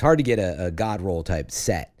the point. It's hard to get a god roll type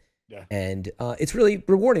set. Yeah. And it's really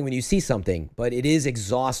rewarding when you see something, but it is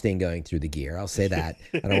exhausting going through the gear. I'll say that.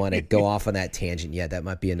 I don't want to go off on that tangent yet. That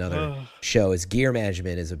might be another show, as gear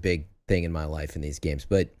management is a big thing in my life in these games.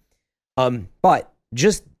 But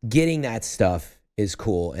just getting that stuff is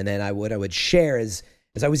cool. And then what I would share is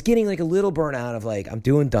I was getting like a little burnout of like, I'm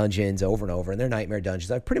doing dungeons over and over, and they're nightmare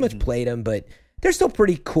dungeons. I've pretty much played them, but they're still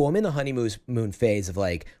pretty cool. I'm in the honeymoon phase of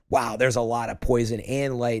like, wow, there's a lot of poison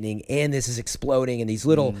and lightning, and this is exploding, and these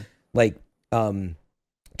little like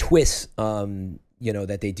twists,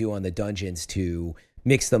 that they do on the dungeons to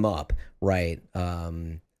mix them up, right?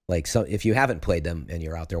 Like, so if you haven't played them and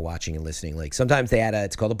you're out there watching and listening, like sometimes they add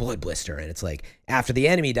it's called a blood blister, and it's like after the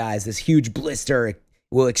enemy dies, this huge blister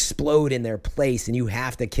will explode in their place, and you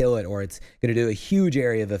have to kill it, or it's going to do a huge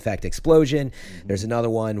area of effect explosion. There's another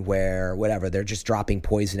one where they're just dropping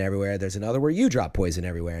poison everywhere. There's another where you drop poison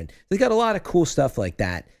everywhere, and they've got a lot of cool stuff like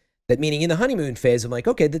that. That meaning in the honeymoon phase, I'm like,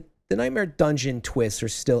 okay, the nightmare dungeon twists are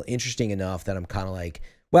still interesting enough that I'm kind of like,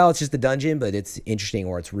 well, it's just a dungeon, but it's interesting,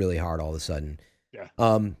 or it's really hard all of a sudden. Yeah.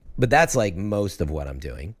 But that's like most of what I'm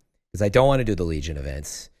doing, because I don't want to do the Legion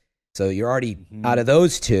events. So you're already out of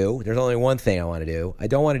those 2. There's only one thing I want to do. I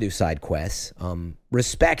don't want to do side quests.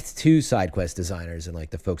 Respect to side quest designers and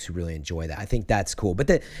like the folks who really enjoy that. I think that's cool.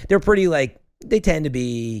 But they're pretty like, they tend to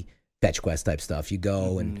be fetch quest type stuff. You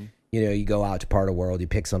go and you go out to part of the world, you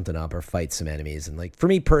pick something up or fight some enemies. And like for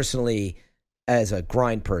me personally, as a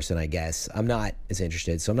grind person, I guess I'm not as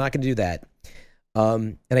interested. So I'm not going to do that.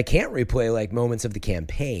 And I can't replay like moments of the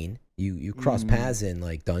campaign. You cross paths in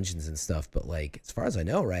like dungeons and stuff, but like as far as I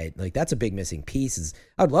know, right, like that's a big missing piece. Is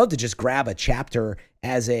I'd love to just grab a chapter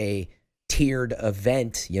as a tiered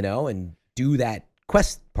event, and do that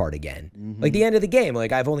quest part again. Like the end of the game,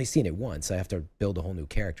 like I've only seen it once. I have to build a whole new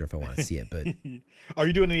character if I want to see it. But are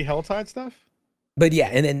you doing any Helltide stuff? But yeah,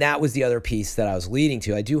 and then that was the other piece that I was leading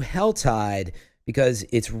to. I do Helltide because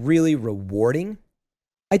it's really rewarding.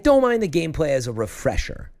 I don't mind the gameplay as a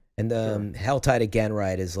refresher. And Helltide, again,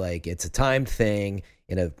 right, is like, it's a timed thing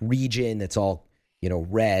in a region that's all,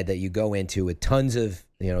 red, that you go into with tons of,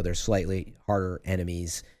 there's slightly harder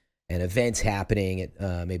enemies. and events happening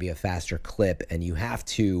at maybe a faster clip, and you have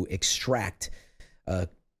to extract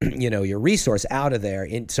your resource out of there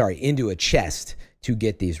into a chest to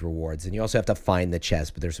get these rewards. And you also have to find the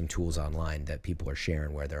chest, but there's some tools online that people are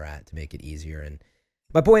sharing where they're at to make it easier. And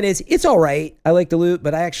my point is, it's all right. I like the loot,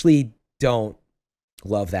 but I actually don't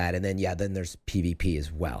love that. And then there's PvP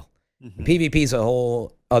as well. Mm-hmm. PvP is a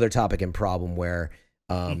whole other topic and problem where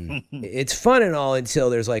it's fun and all until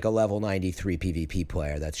there's like a level 93 PvP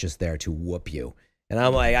player that's just there to whoop you. And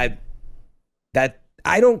I'm like,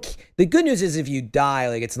 the good news is if you die,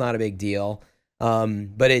 like, it's not a big deal.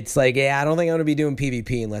 But it's like, I don't think I'm going to be doing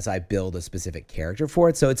PvP unless I build a specific character for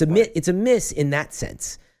it. So it's a miss in that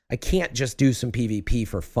sense. I can't just do some PvP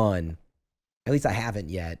for fun. At least I haven't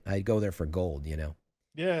yet. I go there for gold,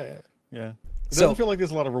 Yeah. It doesn't feel like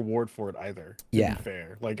there's a lot of reward for it either, to be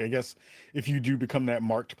fair. Like, I guess if you do become that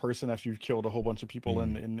marked person after you've killed a whole bunch of people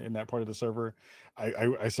in that part of the server,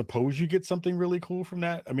 I suppose you get something really cool from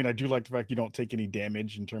that. I mean, I do like the fact you don't take any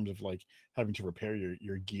damage in terms of like having to repair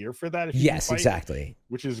your gear for that. If you fight, exactly.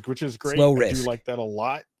 Which is great. Low risk. I do like that a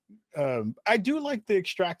lot. I do like the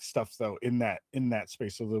extract stuff though in that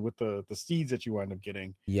space. So with the seeds that you wind up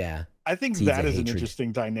getting. Yeah. I think seeds that is an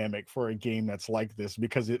interesting dynamic for a game that's like this,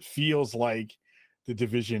 because it feels like the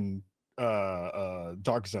Division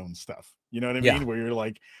Dark Zone stuff. You know what I mean? Where you're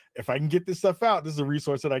like, if I can get this stuff out, this is a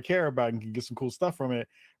resource that I care about and can get some cool stuff from it.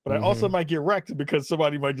 But I also might get wrecked because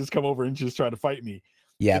somebody might just come over and just try to fight me.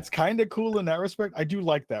 Yeah, it's kind of cool in that respect. I do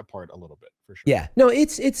like that part a little bit, for sure. Yeah, no,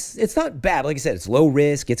 it's not bad. Like I said, it's low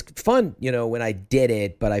risk. It's fun, when I did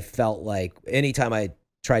it. But I felt like anytime I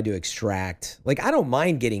tried to extract, like, I don't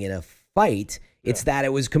mind getting in a fight. It's that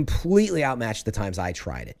it was completely outmatched the times I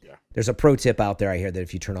tried it. Yeah. There's a pro tip out there I hear that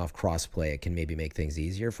if you turn off crossplay, it can maybe make things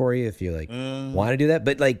easier for you if you want to do that.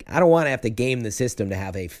 But like, I don't want to have to game the system to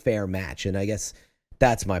have a fair match. And I guess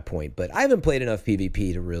that's my point. But I haven't played enough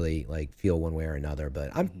PvP to really like feel one way or another. But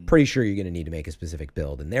I'm pretty sure you're going to need to make a specific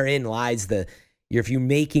build. And therein lies if you're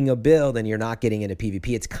making a build and you're not getting into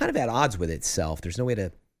PvP, it's kind of at odds with itself. There's no way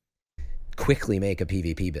to quickly make a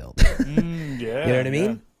PvP build. You know what I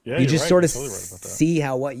mean? Yeah, you just sort of totally see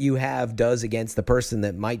how what you have does against the person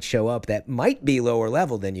that might show up that might be lower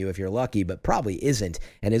level than you if you're lucky, but probably isn't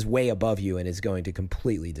and is way above you and is going to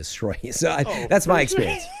completely destroy you. So that's my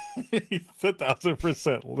experience.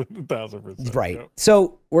 1,000%. Right. Yep.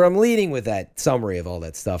 So where I'm leading with that summary of all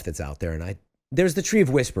that stuff that's out there, and there's the Tree of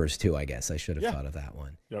Whispers too, I guess. I should have thought of that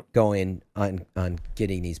one. Yep. Going on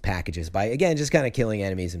getting these packages by, again, just kind of killing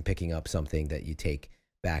enemies and picking up something that you take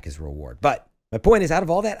back as reward. But my point is, out of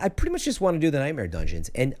all that, I pretty much just want to do the Nightmare Dungeons.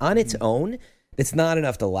 And on its own, it's not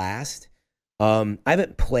enough to last. I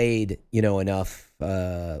haven't played, enough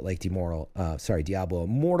like Diablo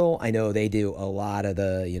Immortal. I know they do a lot of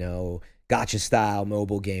the, gacha style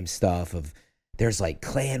mobile game stuff there's like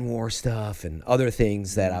clan war stuff and other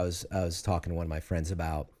things that I was talking to one of my friends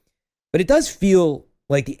about. But it does feel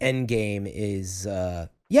like the end game is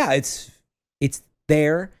it's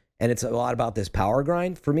there. And it's a lot about this power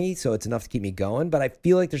grind for me, so it's enough to keep me going. But I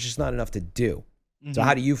feel like there's just not enough to do. So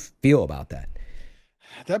how do you feel about that?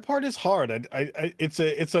 That part is hard.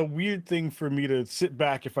 It's a weird thing for me to sit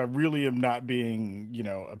back if I really am not being,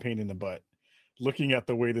 a pain in the butt. Looking at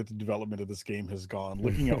the way that the development of this game has gone,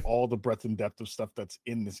 looking at all the breadth and depth of stuff that's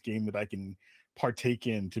in this game that I can partake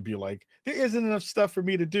in, to be like, there isn't enough stuff for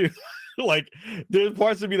me to do. Like, there's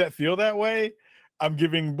parts of me that feel that way. I'm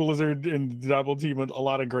giving Blizzard and the Diablo team a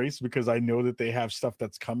lot of grace because I know that they have stuff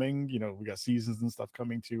that's coming. We got seasons and stuff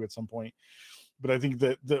coming too at some point. But I think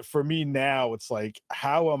that for me now, it's like,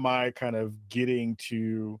 how am I kind of getting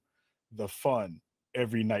to the fun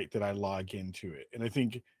every night that I log into it? And I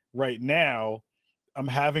think right now, I'm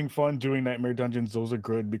having fun doing Nightmare Dungeons. Those are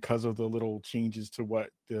good because of the little changes to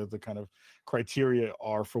what the kind of criteria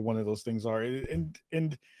are for one of those things are.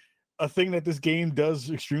 And a thing that this game does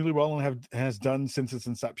extremely well and has done since its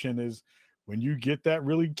inception is when you get that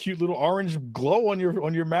really cute little orange glow on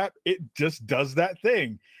your map, it just does that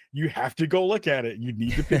thing. You have to go look at it. You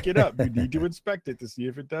need to pick it up. You need to inspect it to see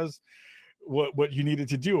if it does what you need it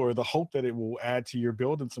to do, or the hope that it will add to your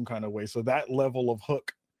build in some kind of way. So that level of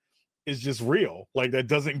hook is just real. Like, that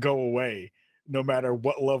doesn't go away no matter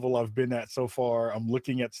what level I've been at so far. I'm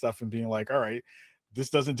looking at stuff and being like, all right, this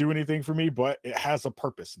doesn't do anything for me, but it has a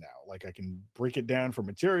purpose now. Like, I can break it down for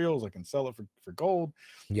materials. I can sell it for gold.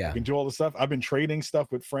 Yeah. I can do all the stuff. I've been trading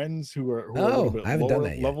stuff with friends who are a little bit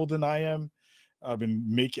lower level than I am. I've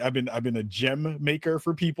been a gem maker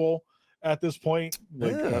for people at this point.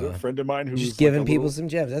 Like, a friend of mine who's just giving people some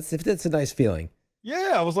gems. That's a nice feeling.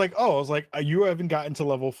 Yeah, I was like, you haven't gotten to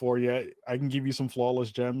level 4 yet. I can give you some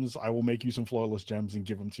flawless gems. I will make you some flawless gems and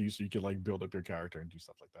give them to you so you can like build up your character and do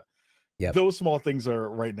stuff like that. Yep. Those small things are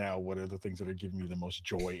right now what are the things that are giving me the most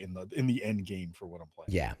joy in the end game for what I'm playing.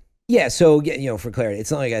 Yeah. Yeah, so for clarity,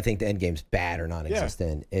 it's not like I think the end game's bad or Yeah.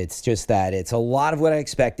 non-existent. It's just that it's a lot of what I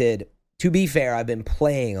expected. To be fair, I've been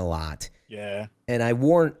playing a lot. Yeah. And I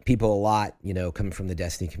warn people a lot, coming from the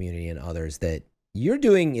Destiny community and others, that you're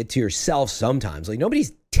doing it to yourself sometimes. Like,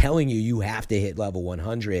 nobody's telling you have to hit level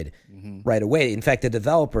 100 right away. In fact, the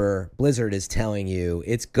developer, Blizzard, is telling you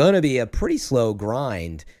it's going to be a pretty slow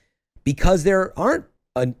grind because there aren't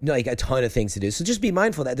a ton of things to do. So just be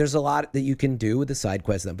mindful that there's a lot that you can do with the side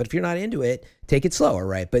quests. But if you're not into it, take it slower,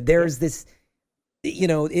 right? But there's this,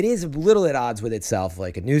 it is a little at odds with itself.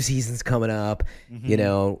 Like, a new season's coming up. We're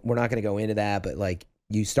not going to go into that, but like,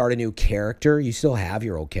 you start a new character, you still have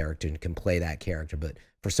your old character and can play that character. But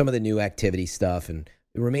for some of the new activity stuff, and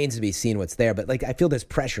it remains to be seen what's there. But like, I feel this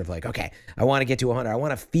pressure of like, okay, I want to get to 100. I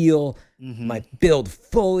want to feel my build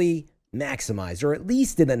fully maximized, or at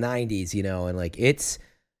least in the 90s, and like, it's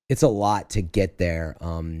a lot to get there.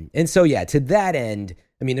 And so, yeah, to that end,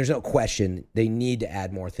 I mean, there's no question they need to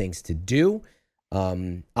add more things to do.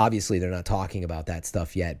 Obviously, they're not talking about that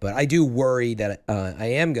stuff yet, but I do worry that I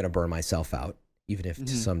am going to burn myself out, even if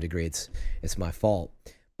to some degree it's my fault.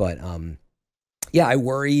 But yeah, I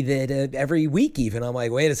worry that every week even I'm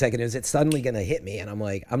like, wait a second, is it suddenly going to hit me? And I'm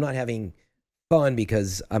like, I'm not having fun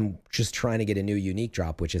because I'm just trying to get a new unique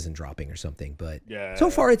drop, which isn't dropping or something. But so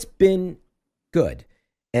far it's been good.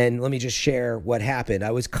 And let me just share what happened.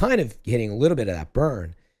 I was kind of hitting a little bit of that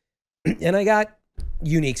burn, and I got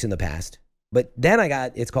uniques in the past. But then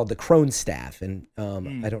it's called the Crone Staff, and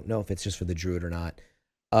I don't know if it's just for the Druid or not.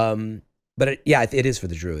 But it is for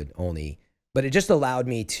the Druid only. But it just allowed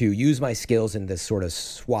me to use my skills in this sort of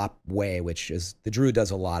swap way, which is, the Druid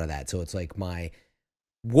does a lot of that. So it's like my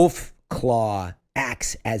Wolf Claw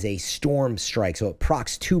acts as a Storm Strike, so it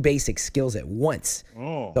procs 2 basic skills at once.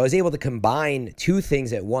 So I was able to combine 2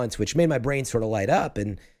 things at once, which made my brain sort of light up.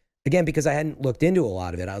 And again, because I hadn't looked into a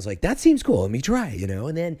lot of it, I was like, that seems cool. Let me try,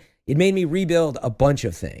 And then it made me rebuild a bunch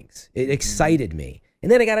of things. It excited me.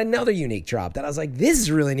 And then I got another unique drop that I was like, this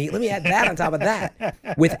is really neat. Let me add that on top of that.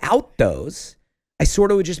 Without those, I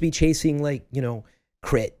sort of would just be chasing like,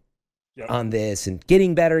 crit on this and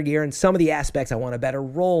getting better gear, and some of the aspects I want a better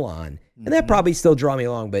roll on. And that probably still draw me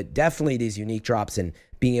along, but definitely these unique drops and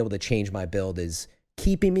being able to change my build is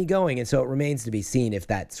keeping me going. And so it remains to be seen if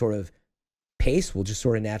that sort of pace will just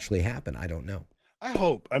sort of naturally happen. I don't know. I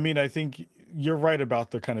hope. I mean, I think you're right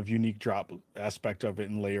about the kind of unique drop aspect of it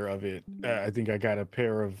and layer of it. I think I got a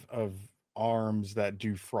pair of arms that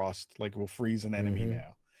do frost, like will freeze an enemy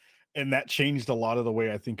now. And that changed a lot of the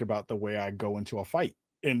way I think about the way I go into a fight.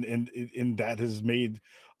 And that has made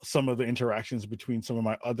some of the interactions between some of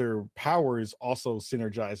my other powers also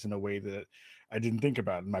synergize in a way that I didn't think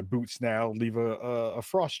about. My boots now leave a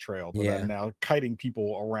frost trail, but I'm now kiting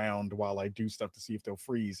people around while I do stuff to see if they'll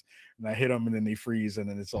freeze. And I hit them and then they freeze, and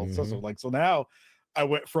then it's all so now I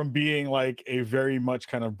went from being like a very much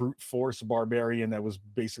kind of brute force barbarian that was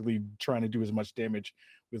basically trying to do as much damage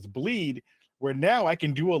with bleed, where now I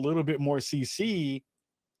can do a little bit more CC,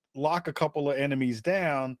 lock a couple of enemies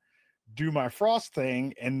down, do my frost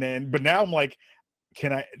thing, and then but now I'm like,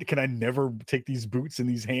 can I never take these boots and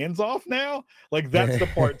these hands off now? Like, that's the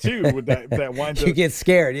part too with that winds up, you get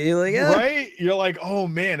scared. You're like, right? You're like, oh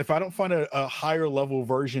man, if I don't find a higher level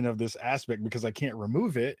version of this aspect because I can't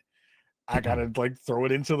remove it, I gotta like throw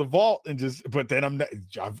it into the vault and just. But then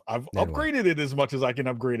I've upgraded it as much as I can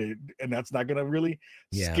upgrade it, and that's not gonna really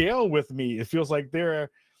scale with me. It feels like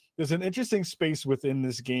there's an interesting space within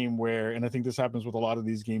this game where, and I think this happens with a lot of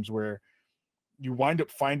these games, where you wind up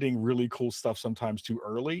finding really cool stuff sometimes too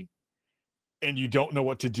early, and you don't know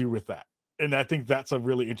what to do with that. And I think that's a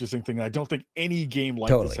really interesting thing. I don't think any game like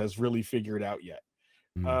this has really figured out yet,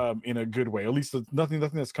 in a good way. At least nothing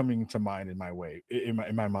that's coming to mind in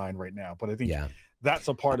my mind right now. But I think that's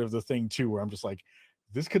a part of the thing too, where I'm just like,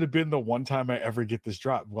 this could have been the one time I ever get this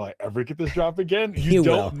drop. Will I ever get this drop again? You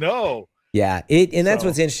don't know. Yeah, that's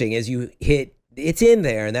what's interesting is it's in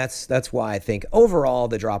there, and that's why I think overall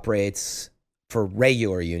the drop rates for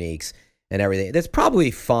regular uniques and everything, that's probably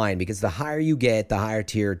fine, because the higher you get, the higher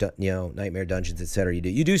tier, nightmare dungeons, etc.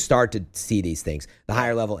 You do start to see these things. The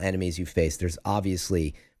higher level enemies you face, there's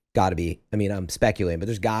obviously got to be. I mean, I'm speculating, but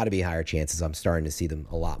there's got to be higher chances. I'm starting to see them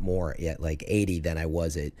a lot more at like 80 than I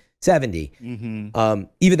was at 70.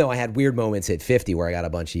 Even though I had weird moments at 50 where I got a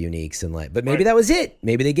bunch of uniques and but maybe that was it.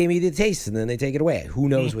 Maybe they gave me the taste and then they take it away. Who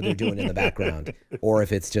knows what they're doing in the background, or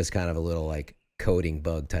if it's just kind of a little like coding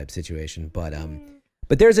bug type situation.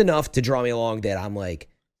 But there's enough to draw me along that I'm like,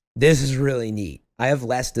 this is really neat. I have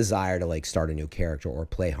less desire to like start a new character or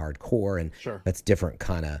play hardcore, and Sure. that's different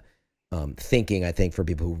kind of thinking, I think, for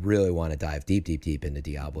people who really want to dive deep into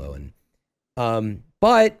Diablo. And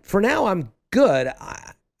but for now, I'm good.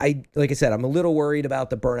 I like I said, I'm a little worried about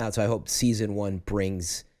the burnout, so I hope season 1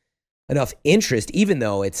 brings enough interest, even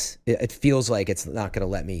though it feels like it's not going to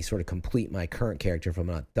let me sort of complete my current character if I'm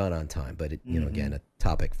not done on time. But again, a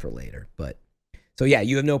topic for later. But so yeah,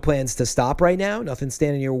 you have no plans to stop right now. Nothing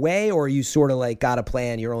standing in your way, or you sort of like got a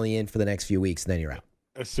plan. You're only in for the next few weeks, and then you're out.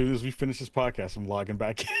 As soon as we finish this podcast, I'm logging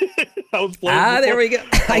back in. I was playing. There we go.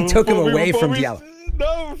 I took him away from Diablo.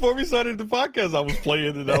 No, before we started the podcast, I was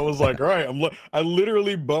playing, and I was like, all right, I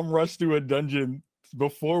literally bum rushed through a dungeon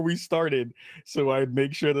before we started, so I'd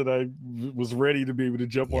make sure that I was ready to be able to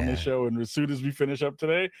jump on the show. And as soon as we finish up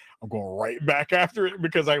today, I'm going right back after it,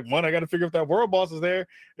 because I got to figure if that world boss is there,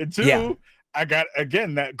 and 2, I got,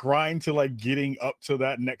 again, that grind to like getting up to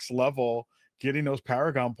that next level, getting those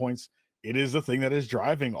Paragon points. It is the thing that is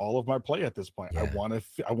driving all of my play at this point. I want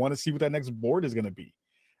to see what that next board is going to be.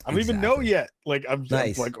 I don't even know yet. Like I'm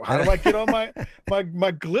like, how do I get on my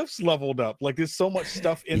glyphs leveled up? Like there's so much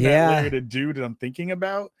stuff in that layer to do that I'm thinking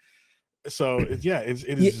about. So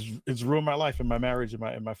it's ruined my life and my marriage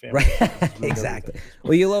and my family. Right. Exactly.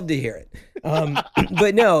 Well, you love to hear it.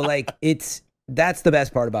 But no, like that's the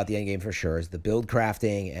best part about the end game for sure, is the build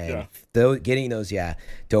crafting and getting those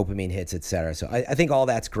dopamine hits, etc. So I think all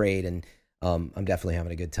that's great, and I'm definitely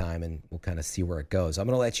having a good time, and we'll kind of see where it goes. I'm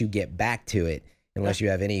going to let you get back to it, unless you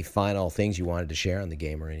have any final things you wanted to share on the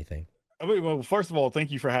game or anything. Well, first of all,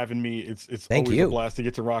 thank you for having me. It's always a blast to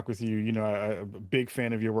get to rock with you. You know, I'm a big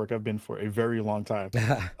fan of your work. I've been for a very long time.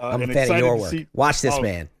 I'm a fan of your work. Watch this,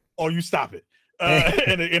 man. Oh, you stop it.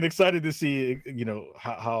 And excited to see, you know,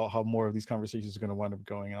 how more of these conversations are going to wind up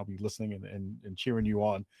going. I'll be listening and cheering you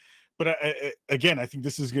on. But again, I think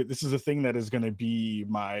this is good. This is a thing that is going to be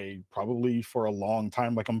probably for a long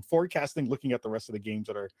time. Like I'm forecasting, looking at the rest of the games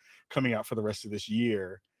that are coming out for the rest of this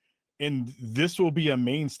year, and this will be a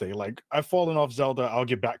mainstay. Like I've fallen off Zelda. I'll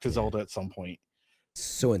get back to Zelda at some point.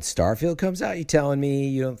 So when Starfield comes out, you telling me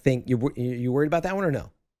you don't think you worried about that one or no?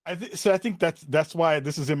 I think that's why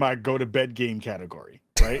this is in my go to bed game category,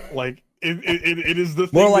 right? Like it is the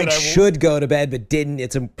thing more like that should go to bed but didn't.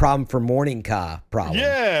 It's a problem for morning car problem.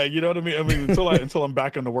 Yeah, you know what I mean. I mean until I'm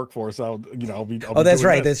back in the workforce, I'll be. That's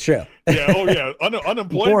right. That's true. Yeah. Oh yeah.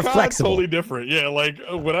 Unemployed. More flexible. Totally different. Yeah. Like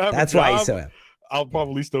when I have that's a job, why you so. I'll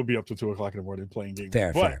probably still be up to 2 o'clock in the morning playing games.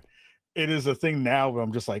 Fair. It is a thing now where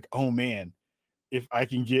I'm just like, oh man, if I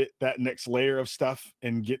can get that next layer of stuff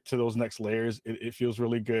and get to those next layers, it feels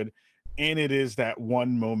really good. And it is that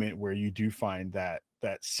one moment where you do find that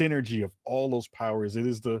synergy of all those powers. It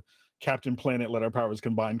is the Captain Planet, let our powers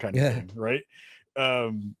combine kind of thing, right?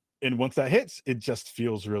 And once that hits, it just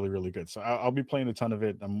feels really, really good. So I'll be playing a ton of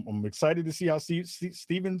it. I'm excited to see how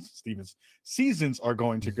Steven's seasons are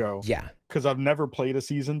going to go. Yeah, because I've never played a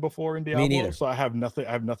season before in Diablo, me neither. So I have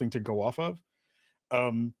nothing to go off of.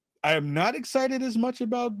 I am not excited as much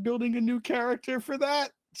about building a new character for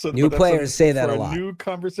that. So new players say that a lot. New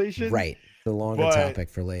conversation, right? The longer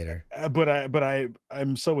topic for later. But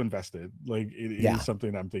I'm so invested. Like it is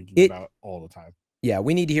something I'm thinking about all the time. Yeah,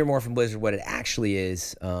 we need to hear more from Blizzard what it actually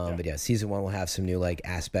is. But yeah, season 1 will have some new like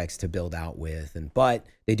aspects to build out with, but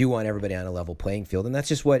they do want everybody on a level playing field, and that's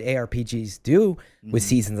just what ARPGs do with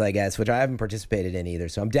seasons, I guess, which I haven't participated in either.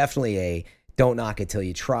 So I'm definitely don't knock it till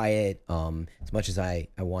you try it. As much as I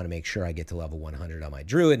want to make sure I get to level 100 on my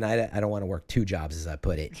druid, and I don't want to work 2 jobs, as I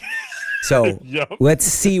put it. So let's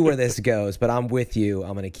see where this goes. But I'm with you.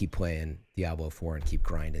 I'm going to keep playing Diablo 4 and keep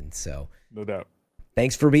grinding. So no doubt.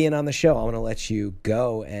 Thanks for being on the show. I'm going to let you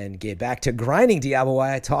go and get back to grinding Diablo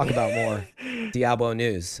while I talk about more Diablo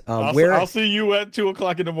news. I'll see you at 2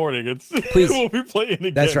 o'clock in the morning. Please. We'll be playing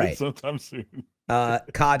again. That's right. Sometime soon.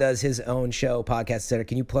 Ka does his own show, podcast, etc.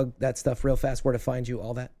 Can you plug that stuff real fast? Where to find you?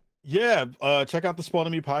 All that. Yeah, check out the Spawn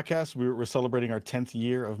on Me podcast. We're celebrating our 10th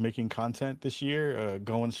year of making content this year,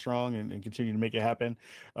 going strong and continuing to make it happen.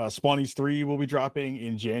 Spawnies 3 will be dropping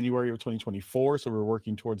in January of 2024, so we're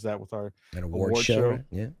working towards that with our award show. Right?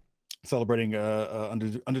 Yeah, celebrating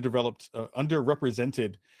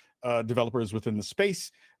underrepresented developers within the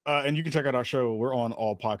space. And you can check out our show. We're on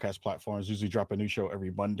all podcast platforms. Usually drop a new show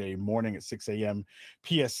every Monday morning at 6 a.m.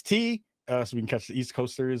 PST, so we can catch the East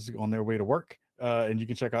Coasters on their way to work. And you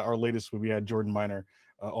can check out our latest, where we had Jordan Miner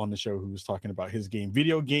on the show, who was talking about his game,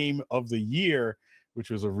 Video Game of the Year, which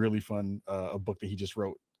was a really fun a book that he just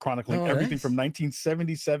wrote chronicling everything from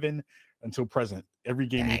 1977 until present. Every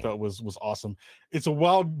game he thought was awesome. It's a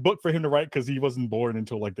wild book for him to write because he wasn't born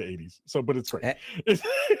until like the 80s. So, but it's great.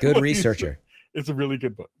 Good researcher. It's a really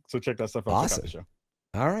good book. So check that stuff out. Awesome. Check out the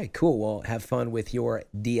show. All right, cool. Well, have fun with your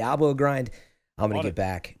Diablo grind. I'm going to get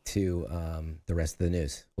back to the rest of the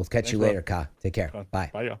news. We'll catch you later, Ka. Take care. Bye.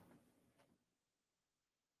 Bye, y'all.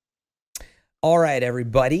 All right,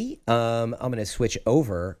 everybody. I'm going to switch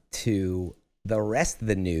over to the rest of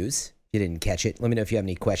the news. If you didn't catch it, let me know if you have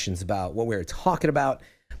any questions about what we were talking about.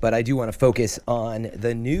 But I do want to focus on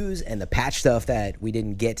the news and the patch stuff that we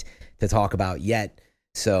didn't get to talk about yet.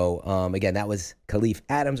 So, again, that was Kahlief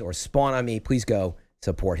Adams, or Spawn on Me. Please go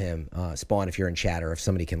support him. Spawn, if you're in chat, or if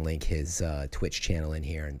somebody can link his Twitch channel in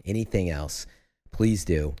here, and anything else, please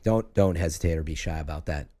do. Don't hesitate or be shy about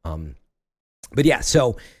that. But yeah,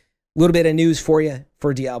 so a little bit of news for you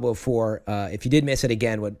for Diablo 4. If you did miss it,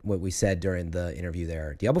 again, what we said during the interview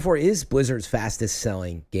there, Diablo 4 is Blizzard's fastest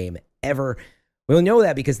selling game ever. We'll know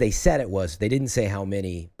that because they said it was. They didn't say how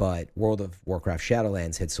many, but World of Warcraft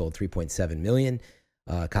Shadowlands had sold 3.7 million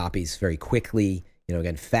copies very quickly. You know,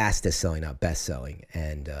 again, fastest selling, not best selling.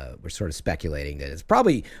 And we're sort of speculating that it's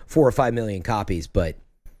probably 4 or 5 million copies, but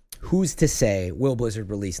who's to say? Will Blizzard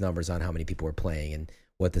release numbers on how many people are playing and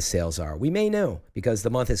what the sales are? We may know because the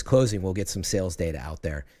month is closing. We'll get some sales data out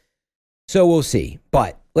there. So we'll see.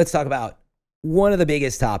 But let's talk about one of the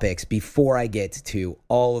biggest topics before I get to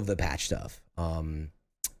all of the patch stuff.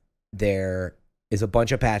 There is a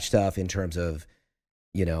bunch of patch stuff in terms of,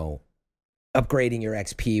 you know, upgrading your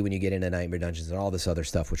XP when you get into Nightmare Dungeons and all this other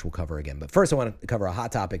stuff, which we'll cover again. But first, I want to cover a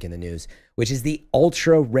hot topic in the news, which is the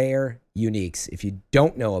ultra rare uniques. If you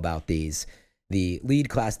don't know about these, the lead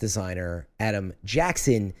class designer, Adam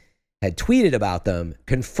Jackson, had tweeted about them,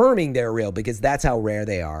 confirming they're real because that's how rare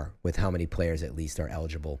they are, with how many players at least are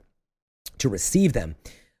eligible to receive them.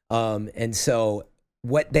 And so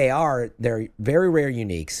what they are, they're very rare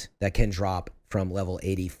uniques that can drop from level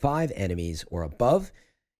 85 enemies or above.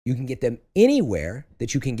 You can get them anywhere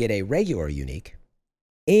that you can get a regular unique,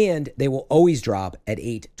 and they will always drop at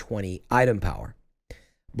 820 item power.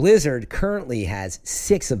 Blizzard currently has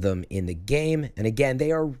 6 of them in the game, and again,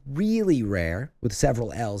 they are really rare, with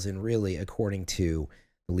several L's in really, according to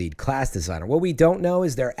the lead class designer. What we don't know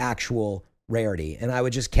is their actual rarity, and I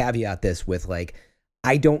would just caveat this with, like,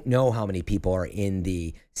 I don't know how many people are in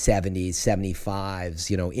the 70s, 75s,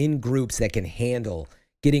 you know, in groups that can handle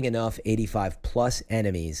getting enough 85 plus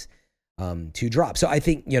enemies to drop. So I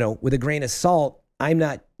think, you know, with a grain of salt,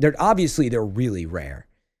 they're really rare.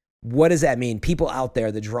 What does that mean? People out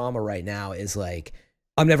there, the drama right now is like,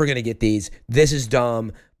 I'm never going to get these. This is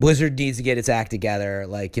dumb. Blizzard needs to get its act together.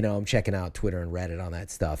 Like, you know, I'm checking out Twitter and Reddit on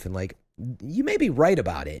that stuff. And like, you may be right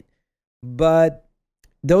about it, but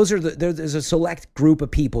there's a select group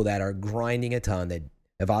of people that are grinding a ton that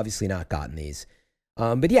have obviously not gotten these.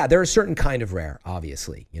 But yeah, they're a certain kind of rare,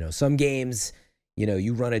 obviously. You know, some games, you know,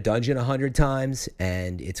 you run a dungeon 100 times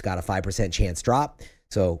and it's got a 5% chance drop.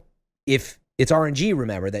 So if it's RNG,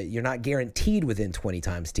 remember that you're not guaranteed within 20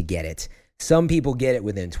 times to get it. Some people get it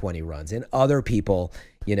within 20 runs, and other people,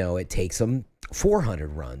 you know, it takes them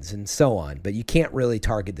 400 runs and so on. But you can't really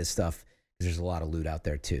target this stuff because there's a lot of loot out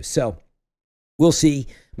there too. So we'll see.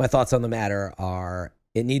 My thoughts on the matter are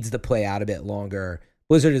it needs to play out a bit longer.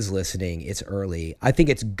 Blizzard is listening. It's early. I think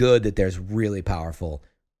it's good that there's really powerful,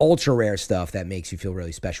 ultra rare stuff that makes you feel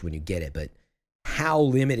really special when you get it. But how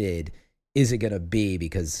limited is it going to be?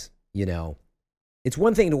 Because, you know, it's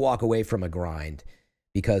one thing to walk away from a grind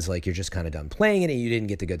because, like, you're just kind of done playing it and you didn't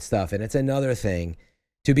get the good stuff. And it's another thing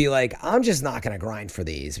to be like, I'm just not going to grind for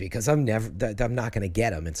these because I'm not going to get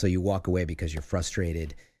them. And so you walk away because you're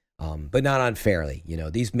frustrated, but not unfairly. You know,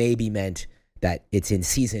 these may be meant that it's in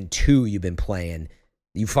season 2 you've been playing.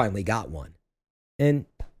 You finally got one. And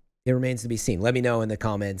it remains to be seen. Let me know in the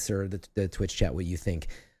comments or the Twitch chat what you think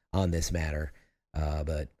on this matter.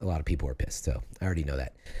 But a lot of people are pissed, so I already know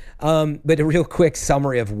that. But a real quick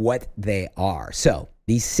summary of what they are. So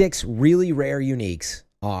these 6 really rare uniques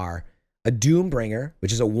are a Doombringer,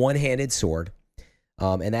 which is a one-handed sword.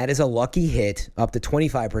 And that is a lucky hit, up to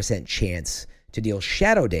 25% chance to deal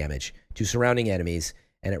shadow damage to surrounding enemies,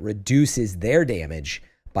 and it reduces their damage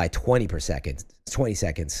by 20 seconds.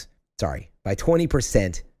 By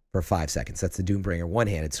 20% for 5 seconds. That's the Doombringer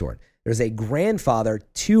one-handed sword. There's a Grandfather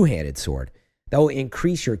two-handed sword that will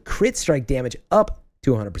increase your crit strike damage up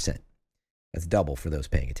to 100%. That's double for those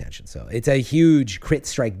paying attention. So it's a huge crit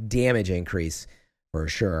strike damage increase for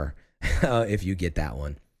sure if you get that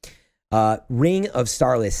one. Ring of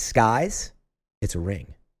Starless Skies. It's a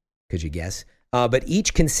ring. Could you guess? But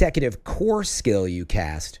each consecutive core skill you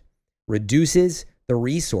cast reduces the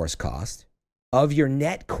resource cost of your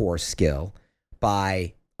net core skill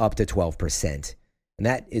by up to 12%. And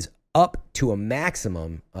that is up to a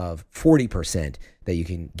maximum of 40% that you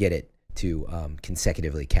can get it to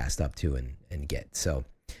consecutively cast up to and get. So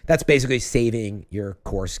that's basically saving your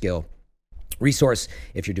core skill resource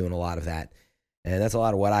if you're doing a lot of that. And that's a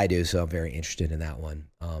lot of what I do, so I'm very interested in that one.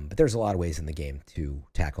 But there's a lot of ways in the game to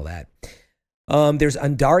tackle that. There's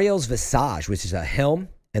Andariel's Visage, which is a helm,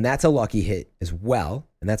 and that's a lucky hit as well.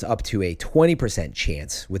 And that's up to a 20%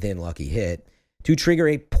 chance within lucky hit to trigger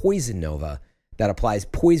a Poison Nova that applies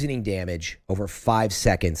poisoning damage over 5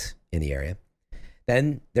 seconds in the area.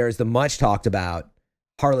 Then there's the much talked about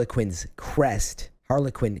Harlequin Crest,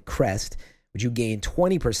 which you gain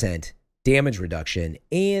 20% damage reduction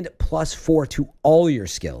and +4 to all your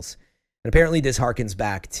skills. And apparently this harkens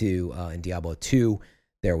back to in Diablo 2,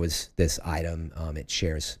 there was this item. It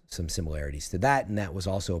shares some similarities to that, and that was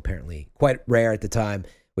also apparently quite rare at the time,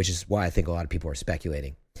 which is why I think a lot of people are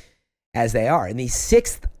speculating, as they are. And the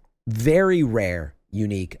sixth very rare,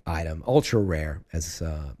 unique item, ultra rare, as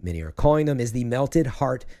many are calling them, is the Melted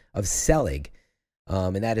Heart of Selig.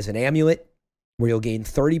 And that is an amulet where you'll gain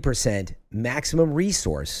 30% maximum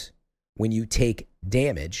resource when you take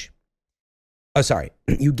damage.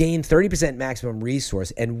 You gain 30% maximum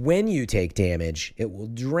resource, and when you take damage, it will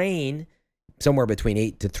drain somewhere between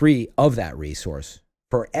 8 to 3 of that resource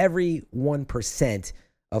for every 1%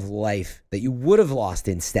 of life that you would have lost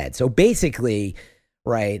instead. So basically,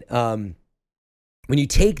 right, when you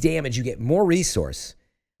take damage, you get more resource,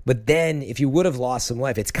 but then if you would have lost some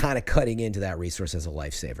life, it's kind of cutting into that resource as a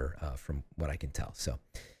lifesaver, from what I can tell. So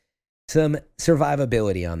some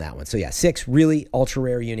survivability on that one. So yeah, 6 really ultra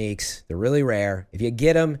rare uniques. They're really rare. If you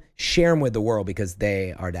get them, share them with the world because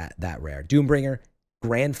they are that rare. Doombringer,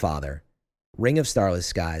 Grandfather, Ring of Starless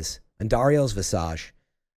Skies, Andariel's Visage,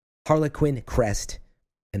 Harlequin Crest,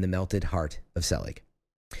 and the Melted Heart of Selig.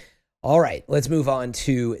 All right, let's move on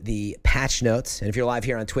to the patch notes. And if you're live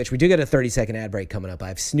here on Twitch, we do get a 30-second ad break coming up.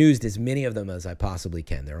 I've snoozed as many of them as I possibly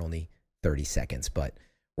can. They're only 30 seconds, but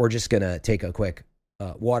we're just going to take a quick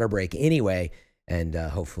water break anyway, and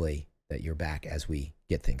hopefully that you're back as we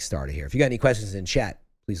get things started here. If you got any questions in chat,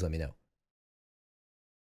 please let me know.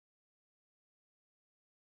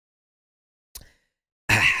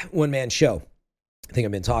 One-man show. I think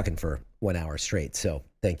I've been talking for 1 hour straight, so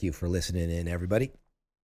thank you for listening in, everybody.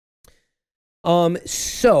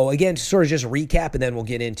 So again, to sort of just recap, and then we'll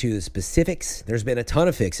get into the specifics. There's been a ton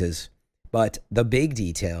of fixes, but the big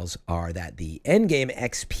details are that the Endgame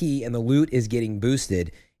XP and the loot is getting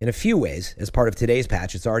boosted in a few ways as part of today's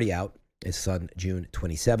patch. It's already out. It's on June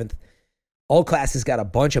 27th. All classes got a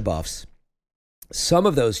bunch of buffs. Some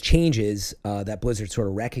of those changes that Blizzard sort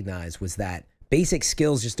of recognized was that basic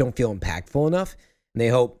skills just don't feel impactful enough, and they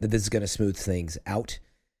hope that this is going to smooth things out.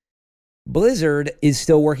 Blizzard is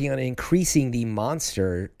still working on increasing the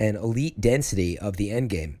monster and elite density of the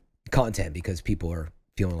endgame content because people are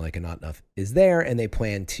feeling like not enough is there, and they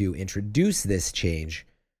plan to introduce this change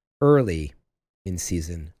early in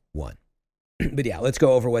Season 1. But yeah, let's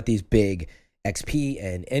go over what these big XP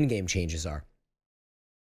and endgame changes are.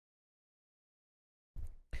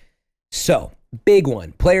 So, big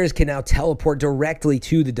one. Players can now teleport directly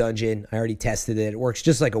to the dungeon. I already tested it. It works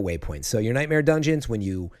just like a waypoint. So your nightmare dungeons, when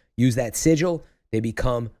you use that sigil, they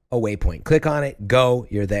become a waypoint. Click on it, go,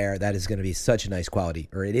 you're there. That is going to be such a nice quality,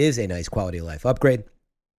 or it is a nice quality of life upgrade.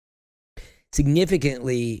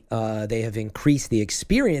 Significantly, they have increased the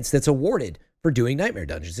experience that's awarded for doing nightmare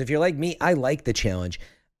dungeons. If you're like me, I like the challenge.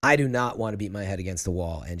 I do not want to beat my head against the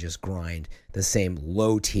wall and just grind the same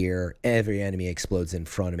low tier, every enemy explodes in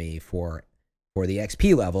front of me for the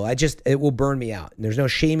XP level. It will burn me out. And there's no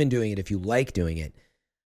shame in doing it if you like doing it,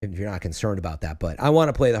 if you're not concerned about that. But I want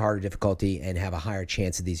to play the harder difficulty and have a higher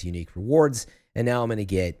chance of these unique rewards. And now I'm going to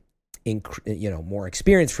get more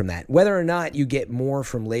experience from that. Whether or not you get more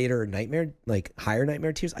from later nightmare, like higher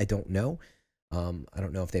nightmare tiers, I don't know. I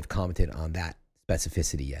don't know if they've commented on that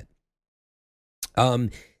specificity yet.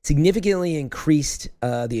 Significantly increased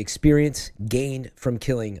the experience gained from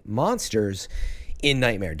killing monsters in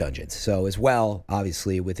nightmare dungeons. So as well,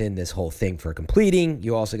 obviously within this whole thing for completing,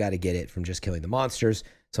 you also got to get it from just killing the monsters.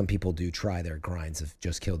 Some people do try their grinds of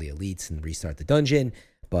just kill the elites and restart the dungeon,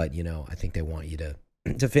 but I think they want you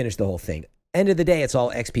to finish the whole thing. End of the day, it's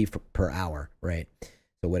all XP per hour, right?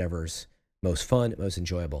 So whatever's most fun, most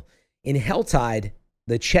enjoyable. In Helltide,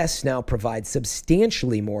 the chests now provide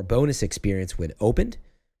substantially more bonus experience when opened,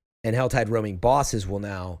 and Helltide roaming bosses will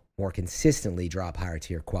now more consistently drop higher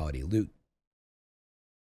tier quality loot.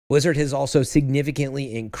 Blizzard has also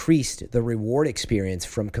significantly increased the reward experience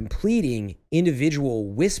from completing individual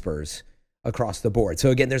whispers across the board. So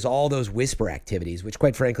again, there's all those whisper activities, which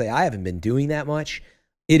quite frankly, I haven't been doing that much.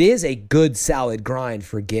 It is a good solid grind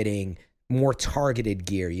for getting more targeted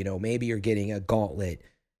gear. You know, maybe you're getting a gauntlet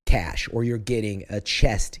cache or you're getting a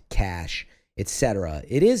chest cache, etc.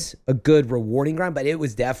 It is a good rewarding grind, but it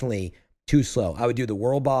was definitely too slow. I would do the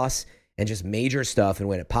world boss and just major stuff, and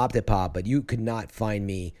when it popped, but you could not find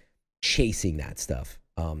me chasing that stuff.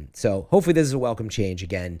 So hopefully this is a welcome change.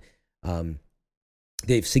 Again,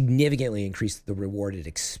 they've significantly increased the rewarded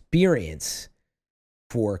experience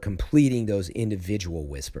for completing those individual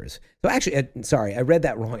whispers. So actually, sorry, I read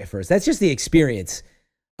that wrong at first. That's just the experience.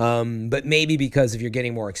 But maybe because if you're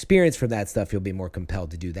getting more experience from that stuff, you'll be more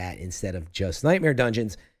compelled to do that instead of just Nightmare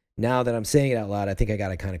Dungeons. Now that I'm saying it out loud, I think I got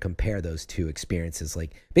to kind of compare those two experiences.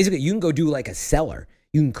 Like, basically, you can go do like a cellar.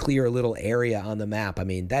 You can clear a little area on the map. I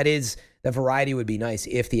mean, the variety would be nice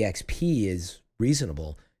if the XP is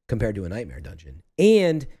reasonable compared to a Nightmare Dungeon.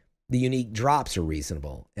 And the unique drops are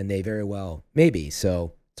reasonable, and they very well may be.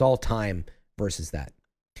 So it's all time versus that.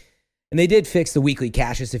 And they did fix the weekly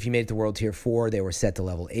caches. If you made it to World Tier 4, they were set to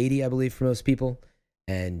level 80, I believe, for most people.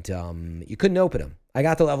 And you couldn't open them. I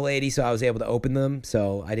got to level 80, so I was able to open them.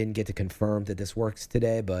 So I didn't get to confirm that this works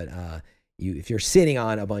today. But if you're sitting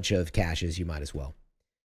on a bunch of caches, you might as well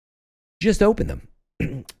just open them.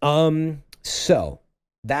 So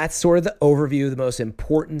that's sort of the overview, the most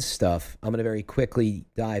important stuff. I'm going to very quickly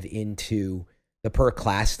dive into the per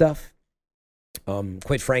class stuff.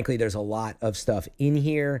 Quite frankly, there's a lot of stuff in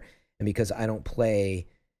here. And because I don't play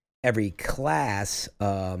every class,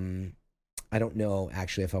 I don't know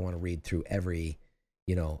actually if I want to read through every,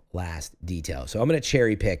 last detail. So I'm going to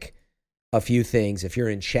cherry pick a few things. If you're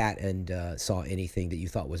in chat and saw anything that you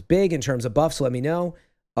thought was big in terms of buffs, let me know.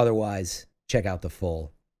 Otherwise, check out the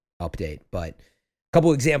full update. But a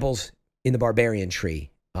couple examples in the Barbarian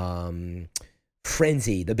tree.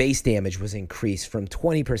 Frenzy, the base damage was increased from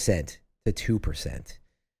 20% to 2%.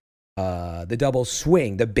 The double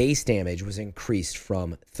swing, the base damage was increased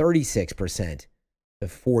from 36% to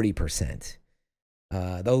 40%.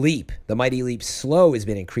 The leap, the mighty leap slow has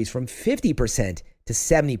been increased from 50% to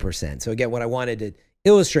 70%. So again, what I wanted to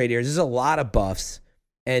illustrate here is there's a lot of buffs,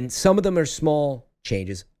 and some of them are small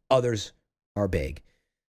changes, others are big.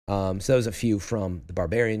 So there's a few from the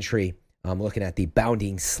Barbarian tree. I'm looking at the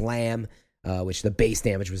Bounding Slam, which the base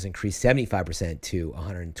damage was increased 75% to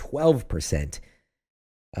 112%.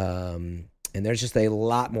 And there's just a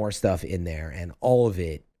lot more stuff in there, and all of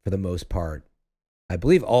it, for the most part, I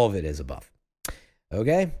believe all of it is a buff.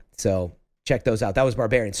 Okay, so check those out. That was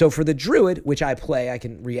Barbarian. So for the Druid, which I play, I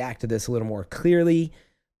can react to this a little more clearly,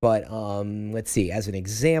 but let's see. As an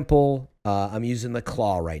example, I'm using the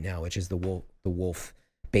Claw right now, which is the wolf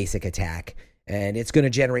basic attack, and it's going to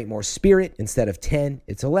generate more spirit. Instead of 10,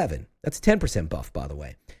 it's 11. That's a 10% buff, by the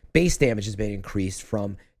way. Base damage has been increased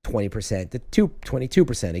from 20% to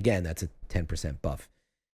 22%. Again, that's a 10% buff.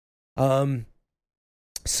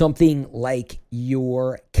 Something like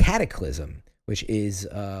your Cataclysm, which is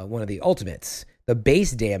one of the ultimates. The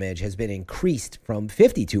base damage has been increased from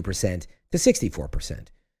 52% to 64%.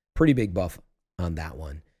 Pretty big buff on that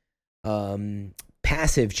one.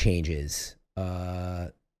 Passive changes.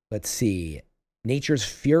 Let's see. Nature's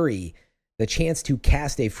Fury. The chance to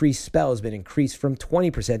cast a free spell has been increased from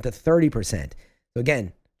 20% to 30%. So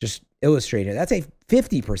again, just illustrating, that's a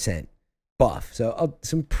 50% buff. So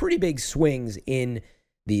some pretty big swings in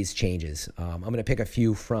these changes. I'm going to pick a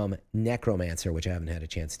few from Necromancer, which I haven't had a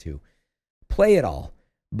chance to play at all.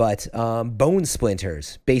 But Bone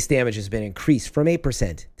Splinters, base damage has been increased from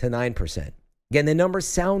 8% to 9%. Again, the numbers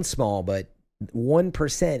sound small, but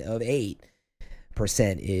 1% of 8%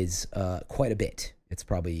 is quite a bit. It's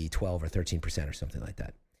probably 12 or 13% or something like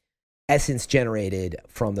that. Essence generated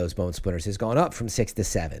from those Bone Splinters has gone up from 6 to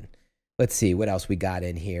 7. Let's see what else we got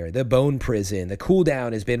in here. The Bone Prison, the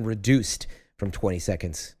cooldown has been reduced from 20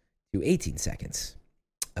 seconds to 18 seconds.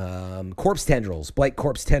 Corpse Tendrils, Blight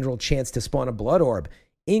Corpse Tendril chance to spawn a Blood Orb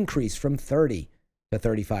increased from 30 to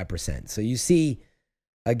 35%. So you see,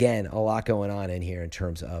 again, a lot going on in here in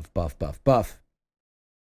terms of buff.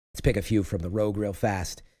 Let's pick a few from the Rogue real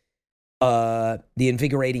fast. The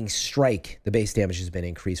Invigorating Strike, the base damage has been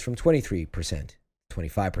increased from 23% to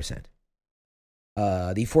 25%.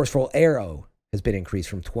 The Forceful Arrow has been increased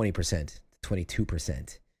from 20% to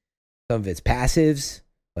 22%. Some of its passives,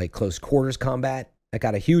 like Close Quarters Combat, that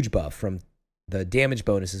got a huge buff. From the damage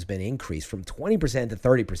bonus has been increased from 20% to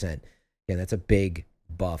 30%. Again, that's a big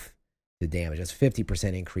buff to damage. That's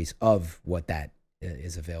 50% increase of what that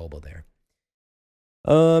is available there.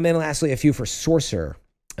 And lastly, a few for Sorcerer.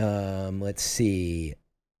 Let's see.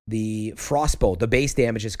 The Frostbolt, the base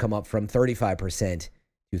damage has come up from 35%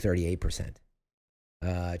 to 38%.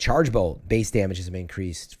 Charge Bolt base damage has been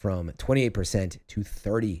increased from 28% to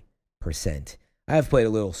 30%. I have played a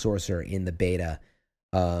little Sorcerer in the beta.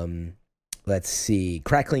 Let's see.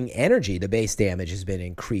 Crackling Energy, the base damage has been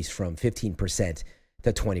increased from 15%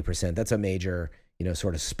 to 20%. That's a major,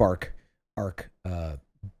 sort of spark arc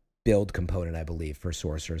build component, I believe, for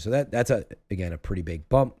Sorcerer. So that's again a pretty big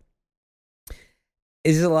bump.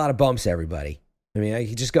 This is a lot of bumps, everybody. I mean, I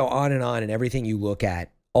could just go on, and everything you look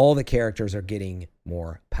at, all the characters are getting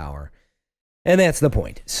more power. And that's the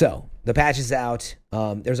point. So the patch is out.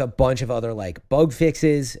 There's a bunch of other bug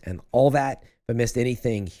fixes and all that. If I missed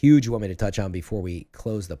anything huge you want me to touch on before we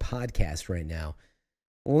close the podcast right now,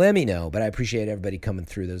 let me know. But I appreciate everybody coming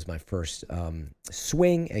through. This was my first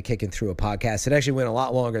swing at kicking through a podcast. It actually went a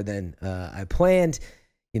lot longer than I planned.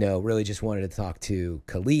 Really just wanted to talk to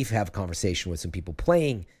Kahlief, have a conversation with some people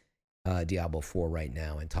playing Diablo 4 right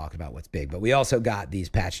now and talk about what's big. But we also got these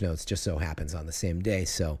patch notes, just so happens, on the same day.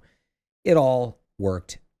 So it all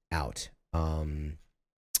worked out.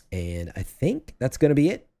 And I think that's going to be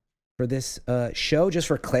it for this show. Just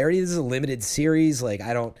for clarity, this is a limited series.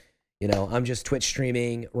 I'm just Twitch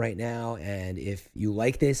streaming right now. And if you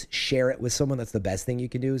like this, share it with someone. That's the best thing you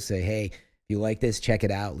can do. Say, hey, if you like this, check it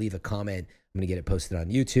out. Leave a comment. I'm going to get it posted on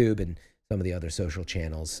YouTube and some of the other social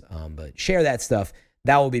channels. But share that stuff.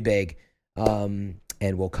 That will be big. And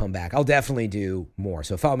we'll come back. I'll definitely do more.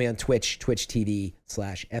 So follow me on Twitch,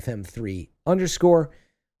 twitch.tv/FM3_.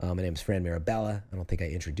 My name's Fran Mirabella. I don't think I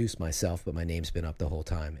introduced myself, but my name's been up the whole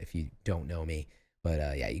time if you don't know me.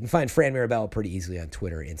 But you can find Fran Mirabella pretty easily on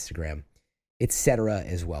Twitter, Instagram, etc.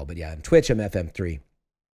 as well. But on Twitch, I'm FM3_,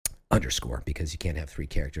 because you can't have 3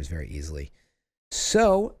 characters very easily.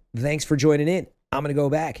 So thanks for joining in. I'm going to go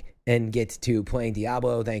back and get to playing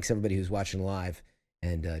Diablo. Thanks everybody who's watching live.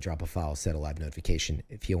 And drop a follow, set a live notification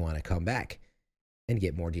if you want to come back and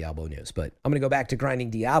get more Diablo news. But I'm going to go back to grinding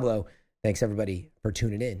Diablo. Thanks, everybody, for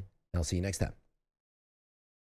tuning in. I'll see you next time.